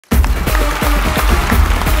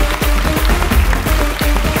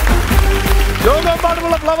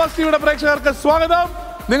ലോകമെമ്പാടുമുള്ള ഫ്ലവേഴ്സ് ടിവിയുടെ പ്രേക്ഷകർക്ക് സ്വാഗതം.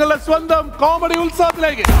 നിങ്ങളുടെ സ്വന്തം കോമഡി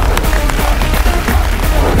ഉത്സവത്തിലേക്ക്.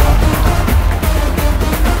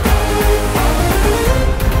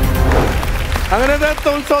 അങ്ങനെ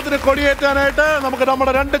ഉത്സവത്തിന് കൊടിയേറ്റാനായിട്ട് നമുക്ക്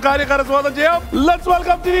നമ്മുടെ രണ്ട് കാര്യക്കാരെ സ്വാഗതം ചെയ്യാം. Let's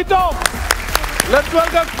welcome Tini Tom. Let's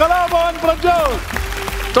welcome Kalabhavan Prajwal.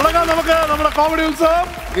 തുടങ്ങാൻ നമുക്ക് നമ്മുടെ കോമഡി ഉത്സവം.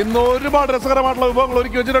 ഇന്ന് ഒരുപാട് രസകരമായിട്ടുള്ള വിഭവങ്ങൾ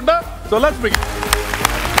ഒരുക്കി വെച്ചിട്ടുണ്ട്. So let's begin.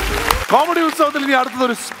 കോമഡി ഉത്സവത്തിൽ ഇനി അടുത്തത്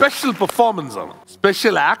ഒരു സ്പെഷ്യൽ പെർഫോമൻസ് ആണ്.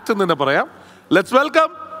 സ്പെഷ്യൽ ആക്ട് എന്ന് തന്നെ പറയാം. Let's welcome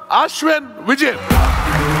Ashwin Vijayan.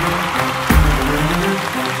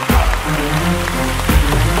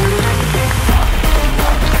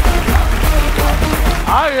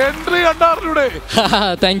 ആ entry കണ്ടാറിലൂടെ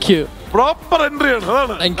thank you. Proper entry ആണ്.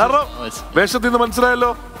 അതാണ് കാരണം വേഷത്തിൽ നിന്ന്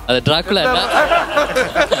മനസ്സിലായല്ലോ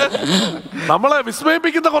നമ്മളെ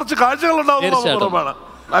വിസ്മയിപ്പിക്കുന്ന കുറച്ച് കാഴ്ചകൾ ഉണ്ടാവുന്നതാണ്.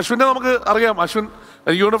 അശ്വിനെ നമുക്ക് അറിയാം. അശ്വിൻ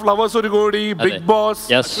ഫ്ലവേഴ്സ് ഒരു കോടി, ബിഗ് ബോസ്,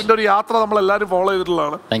 അശ്വിന്റെ ഒരു യാത്ര നമ്മൾ എല്ലാവരും ഫോളോ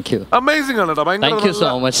ചെയ്തിട്ടുള്ളതാണ്. അമേസിംഗ് ആണ് കേട്ടോ.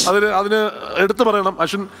 ഭയങ്കര അതിന് എടുത്തു പറയണം.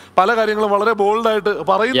 അശ്വിൻ പല കാര്യങ്ങളും വളരെ ബോൾഡ് ആയിട്ട്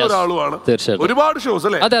പറയുന്ന ഒരാളുമാണ്. ഒരുപാട് ഷോസ്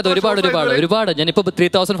അല്ലേ? അതെ, ഒരുപാട്. ഞാനിപ്പോ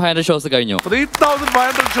 3500 ഷോസ് കഴിഞ്ഞു.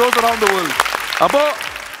 3500 ഷോസ് അറൗണ്ട് ദ വേൾഡ്. അപ്പോ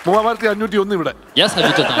 3501 ഇവിടെ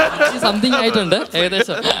സംതിങ് ആയിട്ടുണ്ട്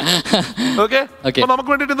ഏകദേശം. നമുക്ക്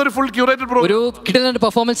വേണ്ടിട്ട് ഒരു ഫുൾ ക്യൂറേറ്റഡ് പ്രോഗ്രാം, ഒരു കിട്ടുന്ന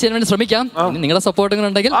പെർഫോമൻസ് ചെയ്യാൻ വേണ്ടി ശ്രമിക്കാം. നിങ്ങളുടെ സപ്പോർട്ട്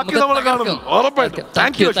ഉണ്ടെങ്കിൽ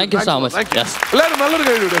താങ്ക് യു സോ മച്ച്. എല്ലാവരും നല്ലൊരു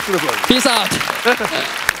കഴിവ്. Peace out.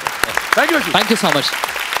 Thank you so much.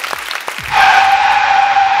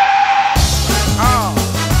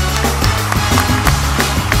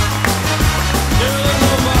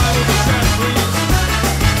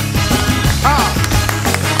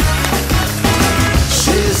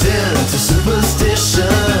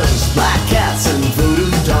 Superstitions, black cats and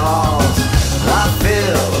voodoo dolls. I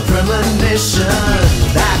feel a premonition.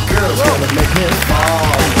 That girl's gonna make me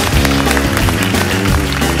fall.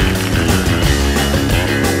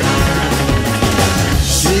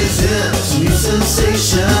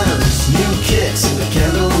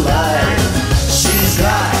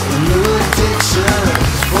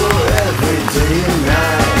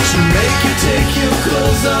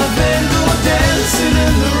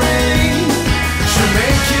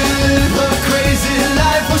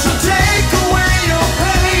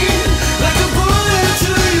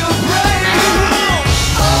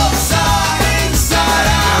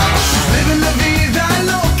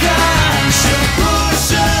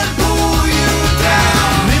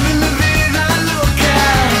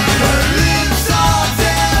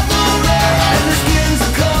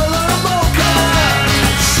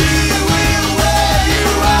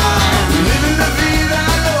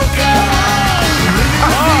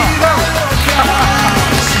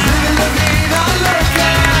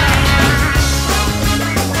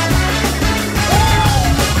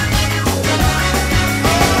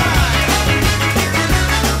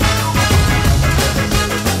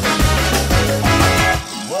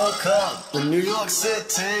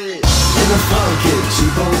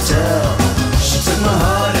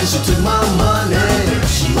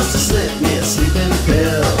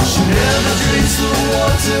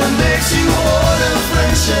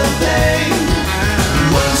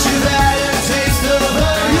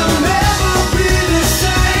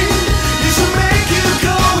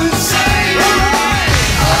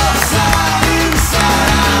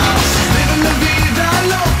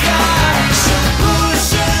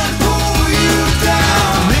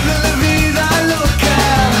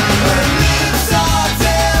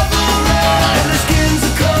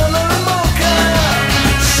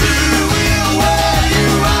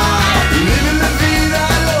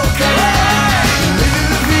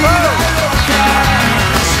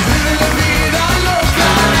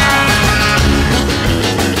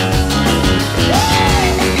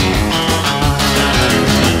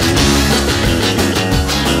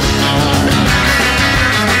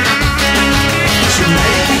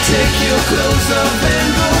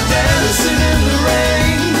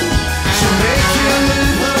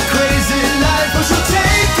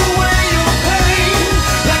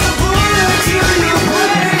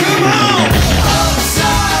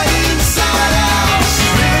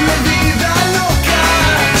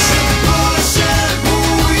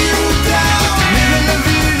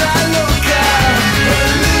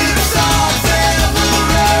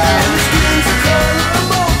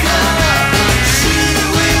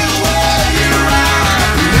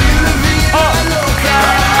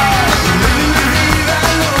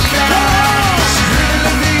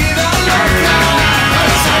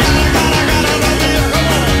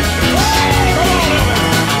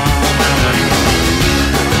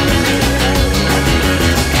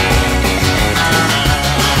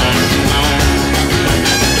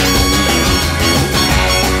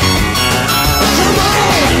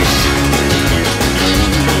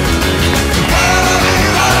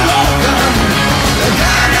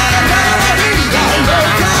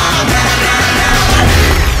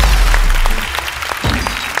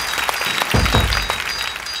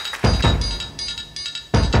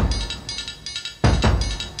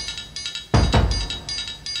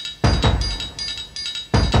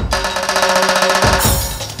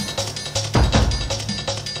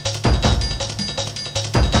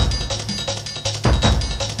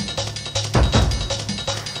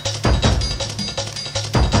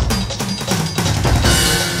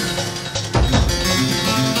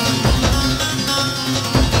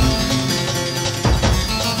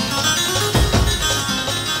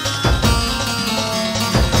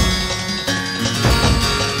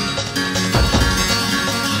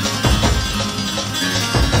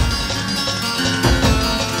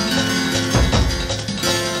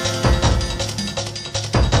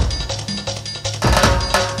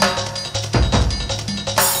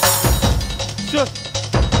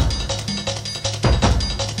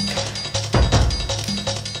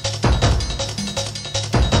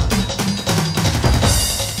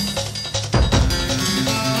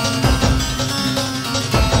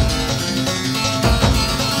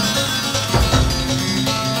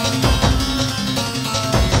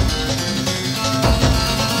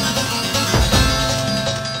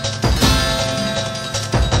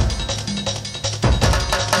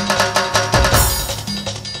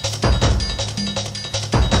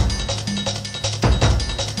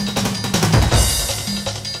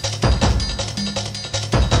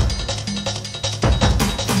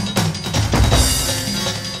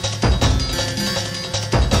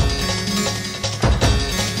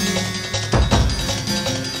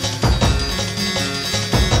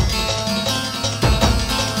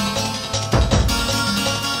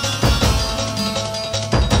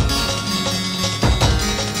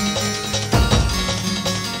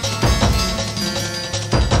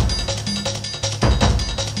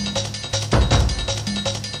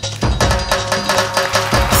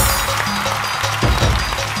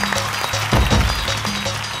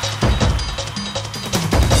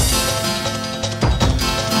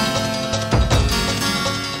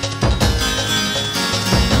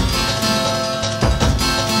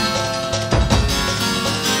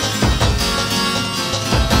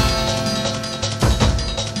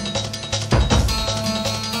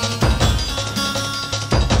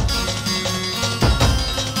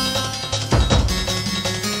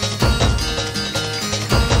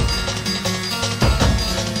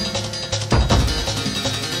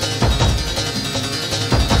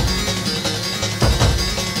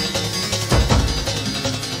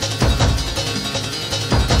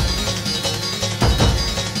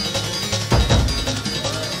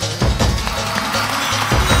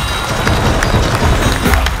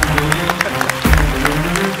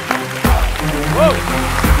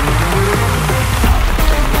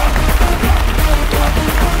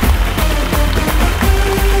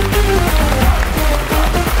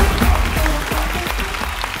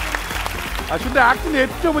 നിന്റെ ആക്ടിന്റെ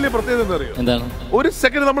ഏറ്റവും വലിയ പ്രത്യേകത എന്താ അറിയോ? എന്താണ്? ഒരു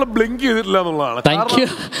സെക്കൻഡ് നമ്മൾ ബ്ലിങ്ക് ചെയ്തിട്ടില്ല എന്നുള്ളതാണ്.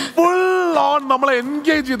 ഫുൾ ഓൺ നമ്മളെ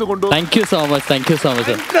എൻഗേജ് ചെയ്ത് കൊണ്ടുപോകും. Thank you so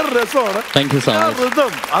much. രസമാണ്.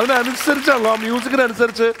 റിതം അതിനനുസരിച്ചുള്ള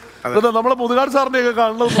മ്യൂസിക്കിനനുസരിച്ച് നമ്മളെ മുതുകാട് സാറിന്റെ ഒക്കെ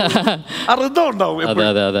കാണുന്നത് ആ റിതം ഉണ്ടാവും.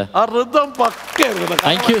 ആ റിതം പക്കായിരുന്നു.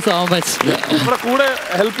 നമ്മുടെ കൂടെ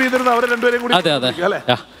ഹെൽപ്പ് ചെയ്തിരുന്ന അവരെ രണ്ടുപേരെയും കൂടി അല്ലെ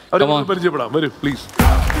അവരെ പരിചയപ്പെടാം. വരൂ പ്ലീസ്.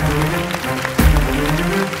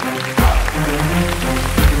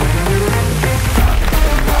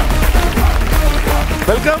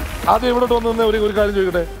 വെൽക്കം. ആദ്യം ഇവിടോട്ട് വന്ന ഒരു കാര്യം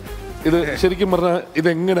ചോദിക്കട്ടെ, ഇത് ശരിക്കും പറഞ്ഞാൽ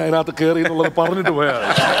ഇതെങ്ങനെ അതിനകത്ത് കയറി എന്നുള്ളത് പറഞ്ഞിട്ട് പോയാണ്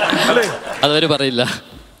അല്ലേ? അതവര് പറയില്ല.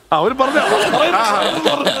 അവര് പറഞ്ഞ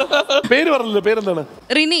പേര് പറഞ്ഞില്ലേ? പേരെന്താണ്?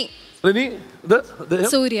 റിനി. ഇത്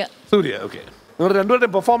സൂര്യ. ഓക്കെ. നിങ്ങളുടെ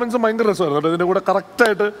രണ്ടുപേരുടെയും പെർഫോമൻസ് ഭയങ്കര രസമായിരുന്നു. ഇതിന്റെ കൂടെ കറക്റ്റ്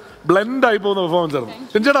ആയിട്ട് ബ്ലെൻഡ് ആയി പോകുന്ന പെർഫോമൻസ് ആയിരുന്നു.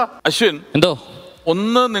 ചിഞ്ചേട്ടാ. അശ്വിൻ, എന്തോ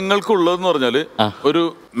ഒന്ന് നിങ്ങൾക്കുള്ളതെന്ന് പറഞ്ഞാല് ഒരു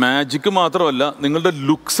മാജിക് മാത്രമല്ല, നിങ്ങളുടെ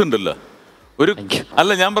ലുക്സ് ഉണ്ടല്ലോ.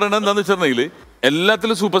 അല്ല, ഞാൻ പറയണത് എന്താന്ന് വെച്ചിട്ടുണ്ടെങ്കിൽ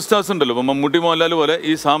എല്ലാത്തിലും സൂപ്പർ സ്റ്റാർസ് ഉണ്ടല്ലോ. ഇപ്പൊ മമ്മൂട്ടി, മോഹൻലാൽ പോലെ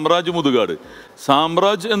ഈ സാമ്രാജ് മുതുകാട്.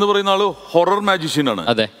 സാമ്രാജ് എന്ന് പറയുന്ന ആള് ഹൊറർ മാജിഷ്യനാണ്.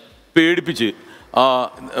 പേടിപ്പിച്ച്.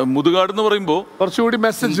 മുതുകാട് എന്ന് പറയുമ്പോ കുറച്ചുകൂടി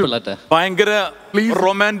മെസ്സേജ് ഭയങ്കര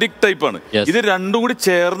റൊമാൻറ്റിക് ടൈപ്പാണ്. ഇത് രണ്ടും കൂടി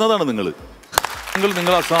ചേർന്നതാണ്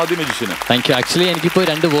നിങ്ങൾ അസാധ്യ മജിഷ്യന്. Thank you. ആക്ച്വലി എനിക്കിപ്പോൾ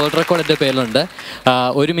 2 വേൾഡ് റെക്കോർഡ് എൻ്റെ പേരിലുണ്ട്.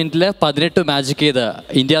 1 മിനിറ്റിൽ 18 മാജിക് ചെയ്ത്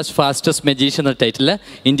ഇന്ത്യാസ് ഫാസ്റ്റസ്റ്റ് മജീഷ്യൻ എന്ന title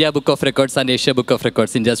India book of records and Asia book of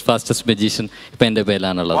records India's fastest magician ഇപ്പം എൻ്റെ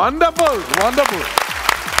പേരിലാണുള്ളത്.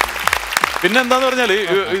 പിന്നെ എന്താന്ന് പറഞ്ഞാല്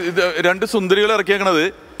 2 സുന്ദരികളെ ഇറക്കിയേക്കണത്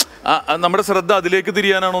നമ്മുടെ ശ്രദ്ധ അതിലേക്ക്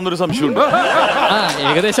തിരിയാനാണോ എന്നൊരു സംശയമുണ്ട്.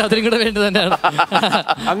 ഏകദേശം അതിനും കൂടെ വേണ്ടി തന്നെയാണ്.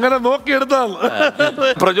 അങ്ങനെ നോക്കിയെടുത്താൽ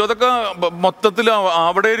പ്രചോദക മൊത്തത്തിൽ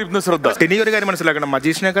അവിടെ ഇരുന്ന് ശ്രദ്ധ. ഇനി ഒരു കാര്യം മനസ്സിലാക്കണം,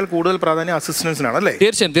 മജീഷ്യനേക്കാൾ കൂടുതൽ പ്രാധാന്യം അസിസ്റ്റൻസിനാണ് അല്ലേ?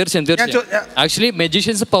 തീർച്ചയായും. ആക്ച്വലി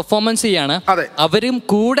മജീഷ്യൻസ് പെർഫോമൻസ് ചെയ്യാണ്, അവരും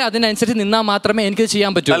കൂടെ അതിനനുസരിച്ച് നിന്നാൽ മാത്രമേ എനിക്ക്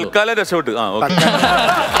ചെയ്യാൻ പറ്റൂ. തൽക്കാലം രക്ഷപ്പെട്ടു.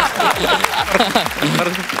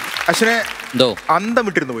 അശ്വിനെ അന്തം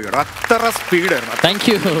വിട്ടിരുന്നു പോയി. അത്ര സ്പീഡായിരുന്നു. Thank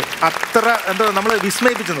you. അത്ര എന്താ നമ്മളെ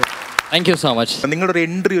വിസ്മയിപ്പിച്ചു. Thank you so much. നിങ്ങളുടെ ഒരു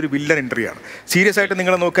എൻട്രി ഒരു വില്ലൻ എൻട്രിയാണ്. സീരിയസ് ആയിട്ട്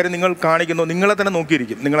നിങ്ങളെ നോക്കാൻ നിങ്ങൾ കാണിക്കുന്നു, നിങ്ങളെ തന്നെ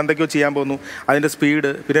നോക്കിയിരിക്കും. നിങ്ങൾ എന്തൊക്കെയോ ചെയ്യാൻ പോകുന്നു, അതിൻ്റെ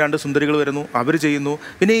സ്പീഡ്. പിന്നെ 2 സുന്ദരികൾ വരുന്നു, അവർ ചെയ്യുന്നു.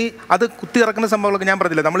 പിന്നെ ഈ അത് കുത്തി ഇറക്കുന്ന സംഭവങ്ങളൊക്കെ ഞാൻ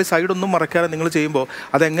പറഞ്ഞില്ല, നമ്മൾ ഈ സൈഡൊന്നും മറക്കാതെ നിങ്ങൾ ചെയ്യുമ്പോൾ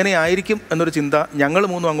അതെങ്ങനെയായിരിക്കും എന്നൊരു ചിന്ത ഞങ്ങൾ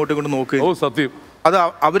 3 അങ്ങോട്ടും ഇങ്ങോട്ടും നോക്കുക. സത്യം. അത്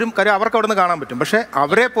അവരും കാര്യം അവർക്ക് അവിടെ നിന്ന് കാണാൻ പറ്റും. പക്ഷേ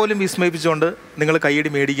അവരെ പോലും വിസ്മയിപ്പിച്ചുകൊണ്ട് നിങ്ങൾ കൈയടി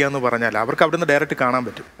മേടിക്കുക എന്ന് പറഞ്ഞാൽ അവർക്ക് അവിടെ നിന്ന് ഡയറക്റ്റ് കാണാൻ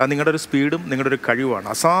പറ്റും. അത് നിങ്ങളുടെ ഒരു സ്പീഡും നിങ്ങളുടെ ഒരു കഴിവാണ്.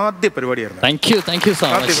 അസാധ്യ പരിപാടിയായിരുന്നു. Thank you so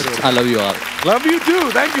much. I love you all. Love you to.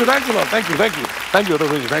 Thank you.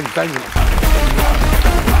 Thank you.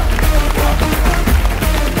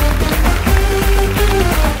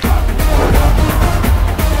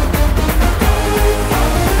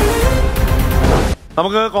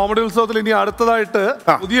 നമുക്ക് കോമഡി ഉത്സവത്തിൽ ഇനി അടുത്തതായിട്ട്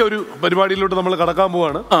പുതിയൊരു പരിപാടിയിലോട്ട് നമ്മൾ കടക്കാൻ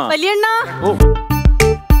പോവാണ്.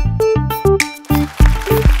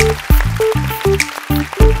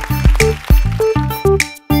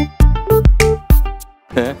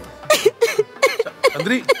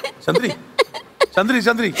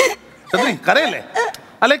 ചന്ദ്രി കരയല്ലേ?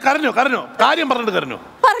 അല്ലെ കരഞ്ഞോ? കാര്യം പറഞ്ഞിട്ട് കരഞ്ഞോ?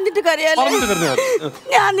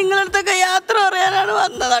 ഞാൻ നിങ്ങളുടെ അടുത്തൊക്കെ യാത്ര പറയാനാണ്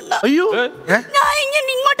വന്നതണ്ട. അയ്യോ, ഞാൻ ഇങ്ങനെ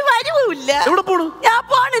ഇങ്ങോട്ട് വരുവില്ല. എവിടെ പോണു? ഞാൻ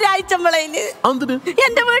പോണു രാഴ്ചമ്പളയില്.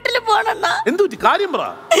 എന്റെ വീട്ടില് പോണണ്ണ. എന്തു കാര്യം പറ.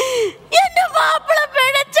 എന്റെ മാപ്പിള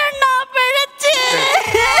പിഴച്ചെണ്ണ പിഴച്ച്.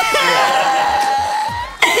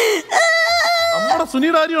 നമ്മുടെ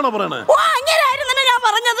സുനിയുടെ കാര്യമാണോ പറയണേ? അങ്ങനെ ആയിരുന്നല്ലോ ഞാൻ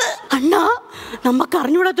പറഞ്ഞത്. അണ്ണാ, നമുക്ക്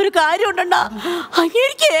അറിഞ്ഞൂടാത്തൊരു കാര്യം ഉണ്ടണ്ട.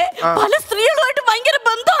 അങ്ങേക്ക് പല സ്ത്രീകളുമായിട്ട് ഭയങ്കര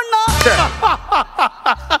ബന്ധമുണ്ടോ?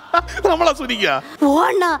 നമ്മളെ സുനിക്ക ഓ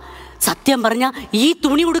അണ്ണാ, സത്യം പറഞ്ഞ ഈ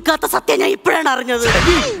തുണി ഉടുക്കാത്ത സത്യം ഞാൻ ഇപ്പോഴാണ് അറിഞ്ഞത്.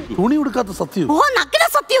 തുണി ഉടുക്കാത്ത സത്യം? ഓ, നഗ്ന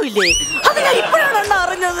സത്യം ഇല്ലേ? അത് ഞാൻ ഇപ്പോഴാണ്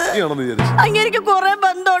അറിഞ്ഞത്. അങ്ങേക്ക് കുറെ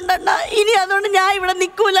ബന്ധമുണ്ടണ്ണ. ഇനി അതുകൊണ്ട് ഞാൻ ഇവിടെ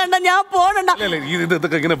നിക്കൂലണ്ട, ഞാൻ പോണണ്ട.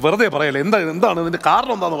 ഇങ്ങനെ വെറുതെ പറയല്ലേ. എന്താണ് ഇതിന്റെ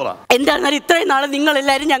കാരണം? എന്താന്ന് പറ. എന്തായിരുന്നാലും ഇത്രയും നാളെ നിങ്ങൾ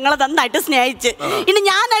എല്ലാരും ഞങ്ങളെ നന്നായിട്ട് സ്നേഹിച്ച്, ഇനി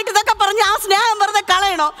ഞാനായിട്ട് ഇതൊക്കെ പറഞ്ഞ് ആ സ്നേഹം വെറുതെ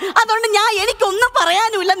കളയണോ? അതുകൊണ്ട് എനിക്കൊന്നും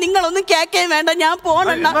പറയാനുമില്ല, നിങ്ങളൊന്നും കേൾക്കുകയും വേണ്ട, ഞാൻ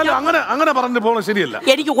പോണണ്ട. അങ്ങനെ പറഞ്ഞു പോകണം ശരിയല്ല.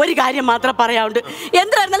 എനിക്ക് ഒരു കാര്യം മാത്രം പറയാനുണ്ട്.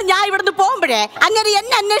 എന്തായിരുന്നാലും ഞാൻ ഇവിടുന്ന് പോകുമ്പോഴേ അങ്ങനെ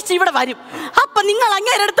എന്നെ അന്വേഷിച്ച് ഇവിടെ വരും. അപ്പൊ നിങ്ങൾ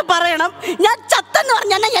അങ്ങേരുടെ അടുത്ത് പറയണം, ഞാൻ ചത്തെന്ന്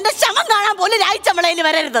പറഞ്ഞാൽ എന്റെ ശവം കാണാൻ പോലും രാഴ്ചമ്പളയിൽ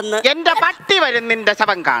വരരുതെന്ന്. എന്റെ പട്ടി വരും നിന്റെ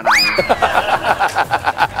ശവം കാണാൻ.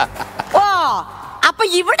 ഓ, അപ്പൊ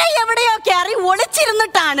ഇവിടെ എവിടെയോ കയറി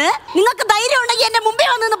ഒളിച്ചിരുന്നിട്ടാണ് നിങ്ങൾക്ക് ധൈര്യം ഉണ്ടെങ്കിൽ എന്റെ മുമ്പേ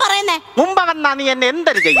വന്നെന്ന് പറയുന്നേ. മുമ്പ് വന്നാ നീ എന്നെ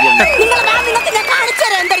എന്തൊരു ചെയ്യും? നിങ്ങൾക്ക് ഞാൻ കാണിച്ചു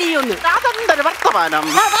തരാം എന്തൊരു കഴിയുമെന്ന്. അതെന്താ വർത്തമാനം?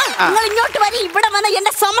 നിങ്ങൾ ഇങ്ങോട്ട് വരി, ഇവിടെ വന്ന്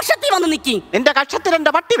എന്റെ സമക്ഷത്തിൽ വന്ന് നിൽക്കി. നിന്റെ കക്ഷത്തിൽ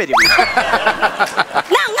എന്റെ പട്ടി വരും.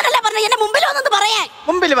 ഞാൻ അങ്ങനല്ല പറഞ്ഞ, എന്റെ മുമ്പിൽ വന്നെന്ന് പറയാൻ.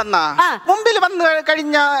 മുമ്പിൽ വന്നാ മുമ്പിൽ വന്ന്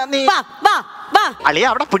കഴിഞ്ഞ നീ വാ വാ വാ. അളിയ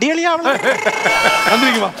അവിടെ പിടികളിയാവണം.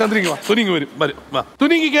 ചന്ദ്രിക്ക് വാ, തുനിങ്ങി വരും.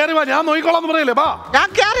 തുനിങ്ങി കയറി വാ, ഞാൻ നോക്കിക്കോളാന്ന് പറയല്ലേ. വാ, ഞാൻ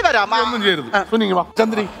കയറി വരാം. ഒന്നും ചെയ്യരുത്. തുനിങ്ങി വാ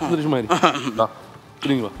ചന്ദ്രി,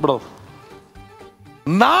 തുനിങ്ങി വാ. ഇവിടെ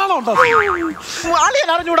നാളുണ്ടോ? അളിയൻ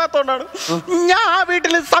അറിഞ്ഞൂടാത്തോണ്ടാണ്. ഞാൻ ആ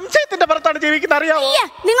വീട്ടിൽ സംശയത്തിന്റെ പുറത്താണ് ജീവിക്കുന്നത്, അറിയാമോ?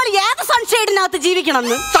 നിങ്ങൾ ഏത് സൺഷെയ്ഡിനകത്ത്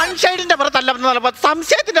ജീവിക്കണമെന്ന്? സൺഷെയ്ഡിന്റെ പുറത്തല്ല,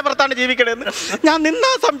 സംശയത്തിന്റെ പുറത്താണ് ജീവിക്കണമെന്ന്. ഞാൻ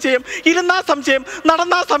നിന്നാ സംശയം, ഇരുന്നാ സംശയം,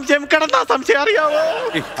 നടന്നാ സംശയം, കിടന്നാ സംശയം, അറിയാമോ?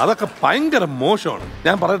 അതൊക്കെ ഭയങ്കര മോശമാണ്.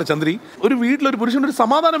 ഞാൻ പറയട്ടെ ചന്ദ്രി, ഒരു വീട്ടിലൊരു പുരുഷന് ഒരു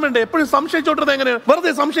സമാധാനം വേണ്ടേ? എപ്പോഴും സംശയിച്ചോട്ടത് എങ്ങനെയാണ്?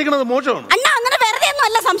 വെറുതെ സംശയിക്കുന്നത് മോശമാണ്. അണ്ണ അങ്ങനെ വെറുതെ ഒന്നും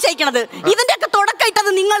അല്ല സംശയിക്കണത്. ഇതിന്റെയൊക്കെ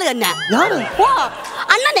തുടക്കമിട്ടത് നിങ്ങൾ തന്നെ. ഓ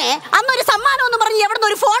അണ്ണനെ അന്നൊരു സമ്മാനം എന്ന് പറഞ്ഞ് എവിടെ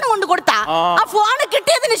ഒരു ഫോൺ കൊണ്ട് കൊടുത്താ, ആ ഫോൺ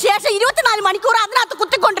കിട്ടിയതിന് ശേഷം 24 മണിക്കൂർ അതിനകത്ത്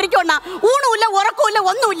കുത്തിക്കൊണ്ടിരിക്കുവണ്ണ. ഊണുമില്ല, ഉറക്കമില്ല,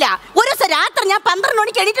 ഒന്നുമില്ല. ഒരു ദിവസം രാത്രി ഞാൻ 12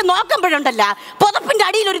 മണിക്ക് എണീറ്റ് നോക്കുമ്പോഴുണ്ടല്ല, പുതപ്പിന്റെ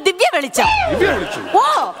അടിയിൽ ഒരു ദിവ്യ വെളിച്ചം. ഓ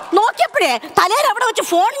നോക്കിയപ്പോഴേ തലയിൽ അവിടെ വെച്ച്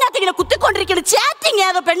ഫോണിനകത്ത് ഇങ്ങനെ കുത്തിക്കൊണ്ടിരിക്കുന്നു. ചാറ്റിങ്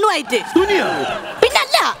ഏതോ പെണ്ണുമായിട്ട്.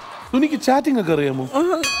 പിന്നല്ല ചാറ്റിംഗ് ഒക്കെ അറിയാമോ?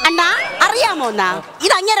 അണ്ണാ അറിയാമോ? എന്നാ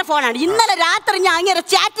ഇത് അങ്ങേരെ ഫോണാണ്. ഇന്നലെ രാത്രി ഞാൻ അങ്ങേരെ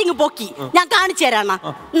ചാറ്റിങ് പൊക്കി. ഞാൻ കാണിച്ചു തരാം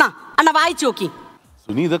അണ്ണ. അണ്ണ വായിച്ചു നോക്കി.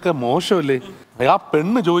 സുനി, ഇതൊക്കെ മോശമല്ലേ? ആ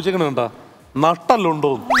പെണ്ണ് ചോദിച്ചേക്കണ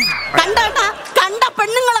നട്ടല്ലുണ്ടോ? കണ്ട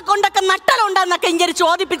പെണ്ണുങ്ങളെ കൊണ്ടൊക്കെ നട്ടലുണ്ടെന്നൊക്കെ ഇങ്ങനെ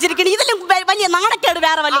ചോദിപ്പിച്ചിരിക്കണ. ഇതിലും വലിയ നാണക്കേട്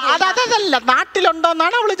വേറെ വല്ല? അതല്ല,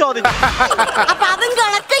 നാട്ടിലുണ്ടോന്നാണ് അവള് ചോദിച്ചത്. അപ്പൊ അതും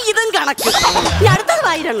കണക്ക് ഇതും കണക്ക്. ഇനി അടുത്തത്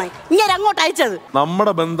വായിരണേ. ഇങ്ങനെ അങ്ങോട്ട് അയച്ചത്.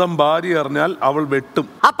 നമ്മുടെ ബന്ധം ഭാര്യ അറിഞ്ഞാൽ അവൾ വെട്ടും.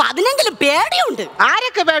 അപ്പൊ അതിനെങ്കിലും പേടിയുണ്ട്.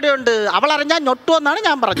 ആരൊക്കെ പേടിയുണ്ട്? അവൾ അറിഞ്ഞാൽ ഞൊട്ടുവെന്നാണ്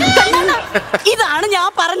ഞാൻ പറഞ്ഞത്. ഇതാണ് ഞാൻ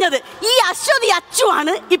പറഞ്ഞത്. ഈ അശ്വതി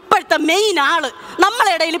അച്ചുവാണ് ഇപ്പോഴത്തെ മെയിൻ ആള്.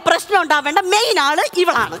 നമ്മളെ ഇടയിൽ പ്രശ്നം ഉണ്ടാവേണ്ട മെയിൻ ആള്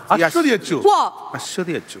ഇവളാണ്. അശ്വതി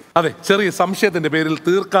അച്ചു. അതെ, ചെറിയ സംശയത്തിന്റെ പേരിൽ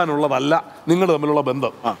തീർക്കാനുള്ളതല്ല നിങ്ങൾ തമ്മിലുള്ള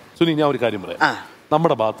ബന്ധം. സുനി, ഞാൻ ഒരു കാര്യം പറയാം.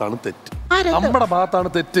 നമ്മുടെ ഭാഗത്താണ് തെറ്റ്. നമ്മുടെ ഭാഗത്താണ്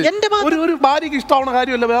തെറ്റ്. ഒരു ഭാര്യക്ക് ഇഷ്ടമാവുന്ന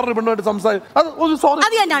കാര്യമല്ല വേറൊരു പെണ്ണുമായിട്ട് സംസാരിക്കും.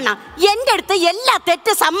 അത് തന്നെയാണ്. എന്റെ അടുത്ത് എല്ലാ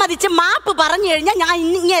തെറ്റ് സമ്മതിച്ച് മാപ്പ് പറഞ്ഞു കഴിഞ്ഞാൽ ഞാൻ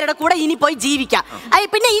ഇങ്ങേരുടെ കൂടെ ഇനി പോയി ജീവിക്കാം.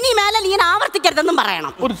 പിന്നെ ഇനി മേലെ ഇങ്ങനെ ആവർത്തിക്കരുതെന്നും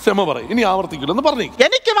പറയണം. ഒരു ക്ഷമ പറയും, ഇനി ആവർത്തിക്കില്ലെന്ന് പറഞ്ഞു.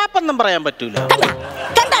 എനിക്ക് മാപ്പൊന്നും പറയാൻ പറ്റൂല.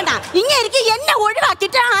 കണ്ടാ ഇങ്ങനെ എന്നെ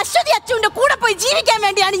ഒഴിവാക്കിട്ട് അശ്വതി അച്ചുവിന്റെ കൂടെ പോയി ജീവിക്കാൻ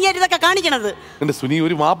വേണ്ടിയാണ് ഇങ്ങനെ ഇതൊക്കെ കാണിക്കണത്. എന്റെ സുനി,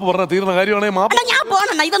 ഒരു മാപ്പ് പറഞ്ഞ തീർന്ന കാര്യമാണെങ്കിൽ ഞാൻ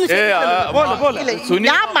പോണ ഇതൊന്നും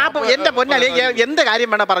ഞാൻ മാപ്പ് എന്റെ പൊന്നാലേ എന്ത് കാര്യം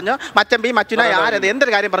വേണ പറഞ്ഞോ, മച്ചമ്പി മച്ചുന ആരത്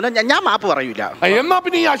എന്തൊരു കാര്യം പറഞ്ഞോ, ഞാൻ മാപ്പ് പറയൂല. എന്നാ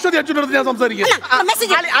പിന്നെ ഈ അശ്വതി അച്ഛൻ്റെ അടുത്ത് ഞാൻ സംസാരിക്കാം.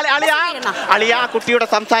 അളിയാ കുട്ടിയോട്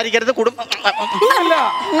സംസാരിക്കരുത്.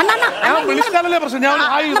 വിളിച്ചാലല്ലേ പ്രശ്നം. ഞാൻ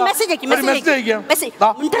മെസ്സേജ് അയക്കാം.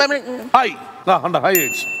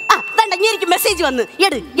 മെസ്സേജ് വന്ന്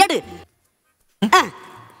എട്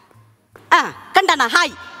കണ്ടാ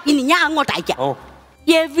ഹായ്. ഇനി ഞാൻ അങ്ങോട്ട് അയക്കാം.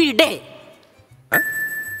 എവിടെ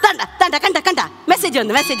കണ്ട മെസ്സേജ്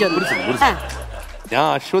വന്നു. ഞാൻ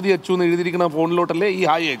അശ്വതി അച്ചു എന്ന് എഴുതിയിരിക്കുന്ന ഫോണിലോട്ടല്ലേ ഈ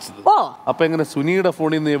ഹായ് അയച്ചത്. അപ്പൊ എങ്ങനെ സുനിയുടെ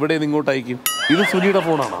ഫോണിൽ നിന്ന് എവിടെ ഇങ്ങോട്ട് അയക്കും? ഇത് സുനിയുടെ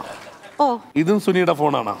ഫോണാണോ? ഇതും സുനിയുടെ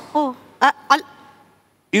ഫോണാണോ?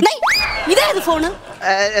 ഇതേത് ഫോണ്?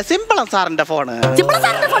 സിമ്പിളൻ സാറിന്റെ ഫോണ്.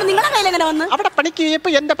 നിങ്ങളുടെ കയ്യിൽ എങ്ങനെ വന്ന്? അവിടെ പണിക്ക് പോയപ്പോ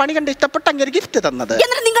എന്റെ പണി കണ്ട് ഇഷ്ടപ്പെട്ട അങ്ങനെ ഗിഫ്റ്റ് തന്നത്.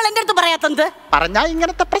 എന്നിട്ട് നിങ്ങൾ എന്റെ അടുത്ത് പറയാത്തത്? പറഞ്ഞാ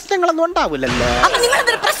ഇങ്ങനത്തെ പ്രശ്നങ്ങളൊന്നും ഉണ്ടാവില്ലല്ലോ. അപ്പൊ നിങ്ങൾ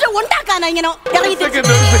പ്രശ്നം ഉണ്ടാക്കാനാ ഇങ്ങനെ?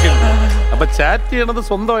 അപ്പൊ ചാറ്റ് ചെയ്യണത്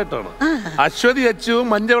സ്വന്തമായിട്ടാണ്. അശ്വതി അച്ചുവും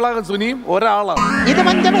മഞ്ചവിളാകം സുനിയും ഒരാളാണ്. ഇത്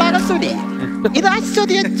മഞ്ചവിളാകം സുനി, ഇത്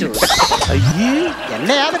അശ്വതി അച്ചു.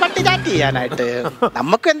 എന്നെ അത് പട്ടി ചാറ്റ് ചെയ്യാനായിട്ട്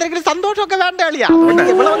നമുക്ക് എന്തെങ്കിലും സന്തോഷമൊക്കെ വേണ്ട കളിയാ.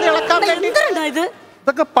 ഇവിടെ വന്ന് ഇളക്കാൻ വേണ്ടി ഇത്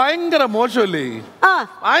ഇതൊക്കെ ഭയങ്കര മോശമല്ലേ?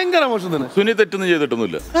 ഭയങ്കര മോശം തന്നെ. സുനി തെറ്റൊന്നും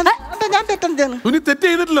ചെയ്തിട്ടൊന്നുമില്ല. ഞാൻ തെറ്റെന്താണ്? സുനി തെറ്റ്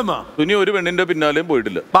ചെയ്തിട്ടില്ലെന്നാ. സുനി ഒരു പെണ്ണിന്റെ പിന്നാലെയും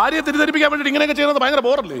പോയിട്ടില്ല. ഭാര്യയെ തെറ്റിദ്ധരിപ്പിക്കാൻ വേണ്ടി ഇങ്ങനെയൊക്കെ ചെയ്യുന്നത് ഭയങ്കര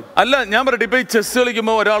ബോറല്ലേ? അല്ല, ഞാൻ പറയട്ടെ, ഇപ്പൊ ഈ ചെസ്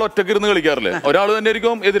കളിക്കുമ്പോ ഒരാൾ ഒറ്റക്ക് ഇരുന്ന് കളിക്കാറില്ലേ? ഒരാൾ തന്നെ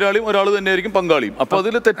ആയിരിക്കും എതിരാളിയും, ഒരാൾ തന്നെ ആയിരിക്കും പങ്കാളിയും. അപ്പൊ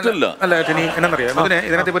അതിൽ തെറ്റല്ല. അല്ല എന്നറിയാം,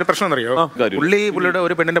 ഇതിനകത്ത് ഒരു പ്രശ്നം അറിയോ? പുള്ളിയുടെ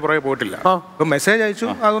ഒരു പെണ്ണിന്റെ പുറകെ പോയിട്ടില്ല. അപ്പൊ മെസ്സേജ് അയച്ചു,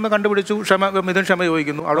 അതൊന്ന് കണ്ടുപിടിച്ചു, ഇതും ക്ഷമ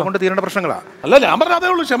ചോദിക്കുന്നു. അവിടെ കൊണ്ട് തീരേണ്ട പ്രശ്നങ്ങളാ. അല്ല, ഞാൻ പറഞ്ഞ അതേ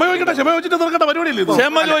ഉള്ളൂ. ക്ഷമ ചോദിക്കട്ടെ, ക്ഷമ ചോദിച്ചിട്ട് തീർക്കേണ്ട പരിപാടിയില്ലേ?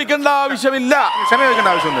 ക്ഷമ ചോദിക്കേണ്ട ആവശ്യമില്ല. ക്ഷമ ചോദിക്കേണ്ട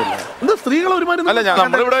ആവശ്യമൊന്നുമില്ല. എന്താ സ്ത്രീകൾ ഒരുമാതിരി? അല്ല,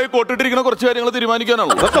 നമ്മളിവിടെ കോട്ടിട്ടിരിക്കുന്ന കുറച്ച് കാര്യങ്ങൾ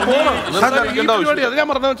തീരുമാനിക്കാനാണോ? അത് ഞാൻ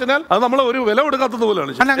പറഞ്ഞു വെച്ചാൽ അത് നമ്മൾ ഒരു വില കൊടുക്കാത്തത്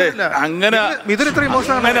പോലെയാണ്. അങ്ങനെ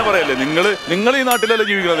അങ്ങനെ പറയല്ലേ. നിങ്ങൾ ഈ നാട്ടിലല്ല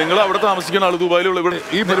ജീവിക്കുന്നത്. നിങ്ങൾ അവിടെ താമസിക്കുന്ന ആൾ ദുബായിലുള്ള ഇവിടെ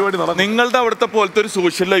ഈ പരിപാടി നിങ്ങളുടെ അവിടുത്തെ പോലത്തെ ഒരു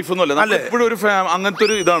സോഷ്യൽ ലൈഫ് ഒന്നും അല്ല. ഇപ്പോഴും ഒരു അങ്ങനത്തെ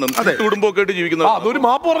ഒരു ഇതാണ് കുടുംബമൊക്കെ ആയിട്ട് ജീവിക്കുന്നത്. അതൊരു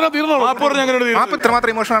മാപ്പ് പറഞ്ഞാൽ തീർന്നോ? മാപ്പ് പറഞ്ഞാൽ അങ്ങനെ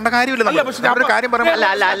ഇത്രമാത്രം ഇമോഷൻ ആണ്ട കാര്യമില്ല.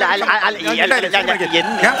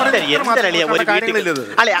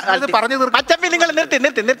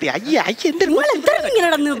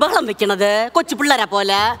 ബഹളം വെക്കണത് കൊച്ചു പിള്ളേരെ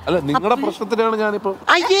പോലെ. അല്ല, നിങ്ങളുടെ പ്രശ്നത്തിനാണ് ഞാനിപ്പോ.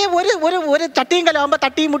 അയ്യേ ഒരു ചട്ടിയും കലാകുമ്പോ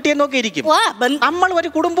തട്ടിയും മുട്ടിയും നോക്കി ഇരിക്കും. നമ്മൾ ഒരു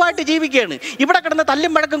കുടുംബമായിട്ട് ജീവിക്കുകയാണ്. ഇവിടെ കിടന്ന്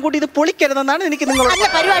തല്ലും വഴക്കം കൂടി ഇത് പൊളിക്കരുതെന്നാണ് എനിക്ക് നിങ്ങളോട്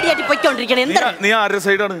പരിപാടിയായിട്ട് പൊയ്ക്കൊണ്ടിരിക്കണേ. നീ ആരുടെ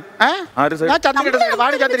സൈഡാണ്? ഞാൻ ചന്ദ്രയുടെ സൈഡ്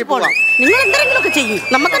വാടി ചന്ദ്രി പോവാം. നിങ്ങൾ എന്തെങ്കിലുമൊക്കെ ചെയ്യും,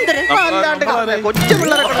 നമുക്കെന്തര് അല്ലാണ്ട് കൊച്ചു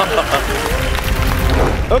പിള്ളേരെ.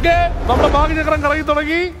 ഓക്കെ, നമ്മുടെ ഭാഗ്യചക്രം കറങ്ങി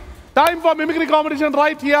തുടങ്ങി. Time for mimicry competition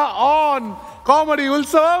right here on comedy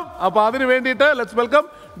ഉത്സവം. അപ്പൊ അതിന് വേണ്ടിയിട്ട് let's welcome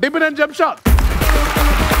Dibin and Jamshad.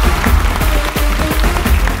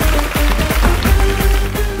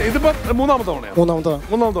 ഇതിപ്പോ മൂന്നാമത്തെ തവണ.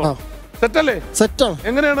 സെറ്റല്ലേ? സെറ്റാണ്.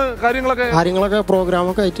 എങ്ങനെയാണ് കാര്യങ്ങളൊക്കെ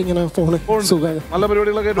പ്രോഗ്രാമൊക്കെ ആയിട്ട് ഇങ്ങനെ ഫോണ് നല്ല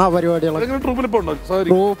പരിപാടികളൊക്കെ.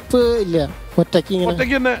 ട്രൂപ്പ് ഇല്ല, ഒറ്റയ്ക്ക്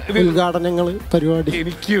ഇങ്ങനെ ഉദ്ഘാടനങ്ങള് പരിപാടി.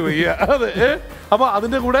 എനിക്ക് വയ്യ. അതെ. അപ്പൊ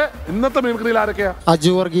അതിന്റെ കൂടെ ഇന്നത്തെ മിമിക്രിയിൽ ആരൊക്കെയാ?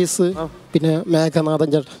 അജു വർഗീസ്, പിന്നെ മേഘനാഥൻ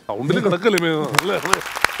ചേട്ടൻ. സൗണ്ടിൽ കിടക്കല്ലേ?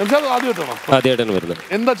 ആദ്യമായിട്ടാണ് വരുന്നത്.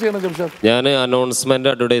 എന്താ ചെയ്യണം ജംഷാദ്? ഞാൻ അനൗൺസ്മെന്റ്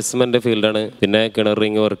അഡ്വർടൈസ്മെന്റ് ഫീൽഡാണ്. പിന്നെ കിണർ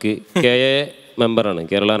റിംഗ് വർക്ക്. KA മെമ്പറാണ്,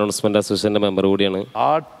 കേരള അനൗൺസ്മെന്റ് അസോസിയേഷന്റെ മെമ്പർ കൂടിയാണ്.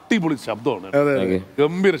 അടിപൊളി ശബ്ദമാണ്,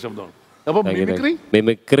 ഗംഭീര ശബ്ദമാണ്. അപ്പൊ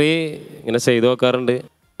മിമിക്രി ഇങ്ങനെ ചെയ്തു നോക്കാറുണ്ട്.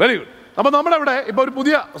 Very good. അപ്പൊ നമ്മുടെ ഇവിടെ ഇപ്പൊ ഒരു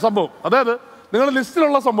പുതിയ സംഭവം, അതായത് നിങ്ങളുടെ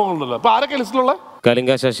ലിസ്റ്റിലുള്ള സംഭവങ്ങളുണ്ടല്ലോ. അപ്പൊ ആരൊക്കെ ലിസ്റ്റിലുള്ള?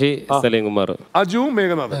 കലിംഗ ശശി, സലീം കുമാർ, അജു,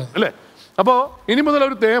 മേഘനാഥൻ അല്ലേ? അപ്പോ ഇനി മുതൽ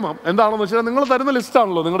ഒരു തേമം എന്താണെന്ന് വെച്ചാൽ നിങ്ങൾ തരുന്ന ലിസ്റ്റ്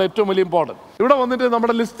ആണല്ലോ നിങ്ങളുടെ ഏറ്റവും വലിയ ഇമ്പോർട്ടൻറ്റ്. ഇവിടെ വന്നിട്ട്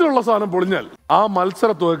നമ്മുടെ ലിസ്റ്റിലുള്ള സാധനം പൊളിഞ്ഞാൽ ആ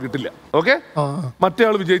മത്സര തുക കിട്ടില്ല. ഓക്കെ, മറ്റേ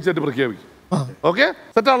ആൾ വിജയിച്ചായിട്ട് പ്രഖ്യാപിക്കും. ഓക്കെ,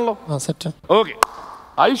 സെറ്റാണല്ലോ? ഓക്കെ,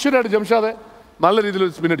 ഐശ്വര്യമായിട്ട് ജംഷാദെ നല്ല രീതിയിൽ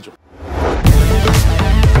സ്പിൻ അടിച്ചു.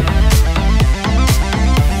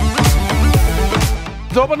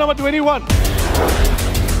 Open number 21.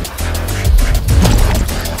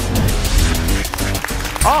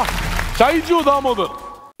 ഷൈജു ദാമോദർ.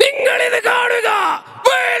 നിങ്ങളിത് കാണുക.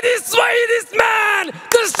 this man,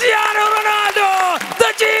 Cristiano Ronaldo, the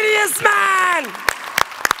genius man.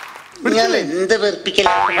 നിങ്ങൾ എന്ത്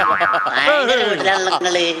വെറുപ്പിക്കലാണ്?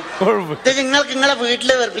 നിങ്ങൾക്ക് നിങ്ങളെ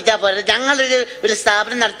വീട്ടില് വെറുപ്പിച്ചാ പോലെ. ഞങ്ങളൊരു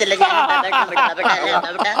സ്ഥാപനം നടത്തില്ല.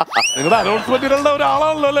 നിങ്ങളുടെ അനൗൺസ്മെന്റുകളുടെ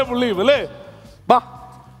ഒരാളാണല്ലോ അല്ലേ പുള്ളി അല്ലേ? ബാ,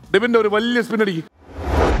 ഡിബിന്റെ ഒരു വലിയ സ്പിൻ അടിക്കും.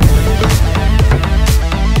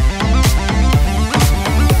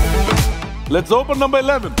 Let's open number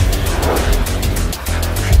 11.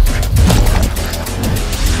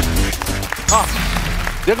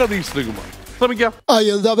 Jagdish Sreekumar. ശ്രമിക്കാം.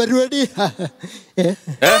 എന്താ പരിപാടി?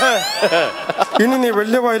 ഇനി നീ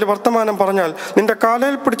വലിയ വായിൽ വർത്തമാനം പറഞ്ഞാൽ നിന്റെ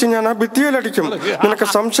കാലയിൽ പിടിച്ച് ഞാൻ ആ ഭിത്തിയിലടിക്കും. നിനക്ക്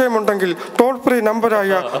സംശയമുണ്ടെങ്കിൽ ടോൾ ഫ്രീ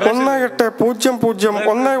നമ്പറായ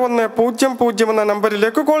 1800111000 എന്ന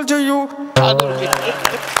നമ്പറിലേക്ക് കോൾ ചെയ്യൂ.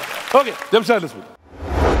 Okay, Jamshad.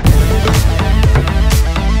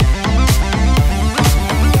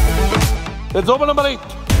 Let's open number 8.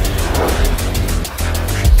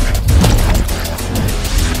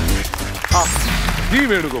 G.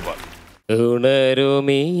 Venugopal.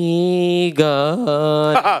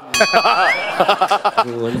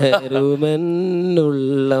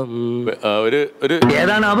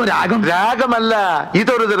 ഏതാണ് അപ്പൊ രാഗം? രാഗമല്ല,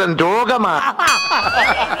 ഇതൊരു തരം രോഗമാണ്.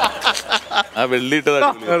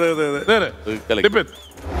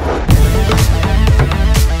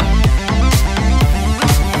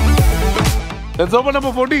 Let's open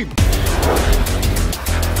number 14.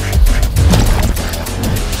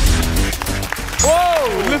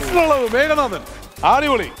 മേഘനാഥൻ.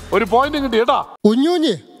 അടിപൊളി, ഒരു പോയിന്റ് കിട്ടി കേട്ടാ.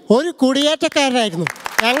 കുഞ്ഞുഞ്ഞ് ഒരു കുടിയേറ്റക്കാരനായിരുന്നു.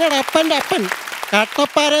 ഞങ്ങളുടെ അപ്പൻ്റെ അപ്പൻ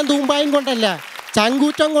കട്ടപ്പാരയും തൂമ്പായും കൊണ്ടല്ല,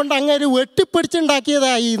 ചങ്കൂറ്റം കൊണ്ട് അങ്ങനെ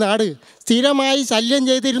വെട്ടിപ്പിടിച്ചുണ്ടാക്കിയതാ ഈ നാട്. സ്ഥിരമായി ശല്യം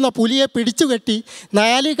ചെയ്തിരുന്ന പുലിയെ പിടിച്ചു കെട്ടി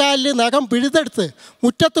 4 കാലിൽ നഖം പിഴുതെടുത്ത്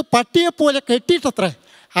മുറ്റത്ത് പട്ടിയെപ്പോലെ കെട്ടിയിട്ടത്ര.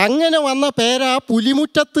 അങ്ങനെ വന്ന പേരാ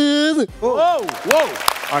പുലിമുറ്റത്ത്.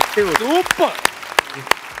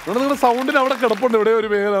 നിങ്ങളുടെ സൗണ്ടിന് അവിടെ കിടപ്പുണ്ട് ഇവിടെ ഒരു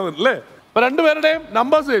മേഘനാഥൻ അല്ലേ? അപ്പൊ രണ്ടുപേരുടെയും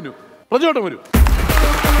നമ്പേഴ്സ് കഴിഞ്ഞു. പ്രജോട്ടം വരൂ.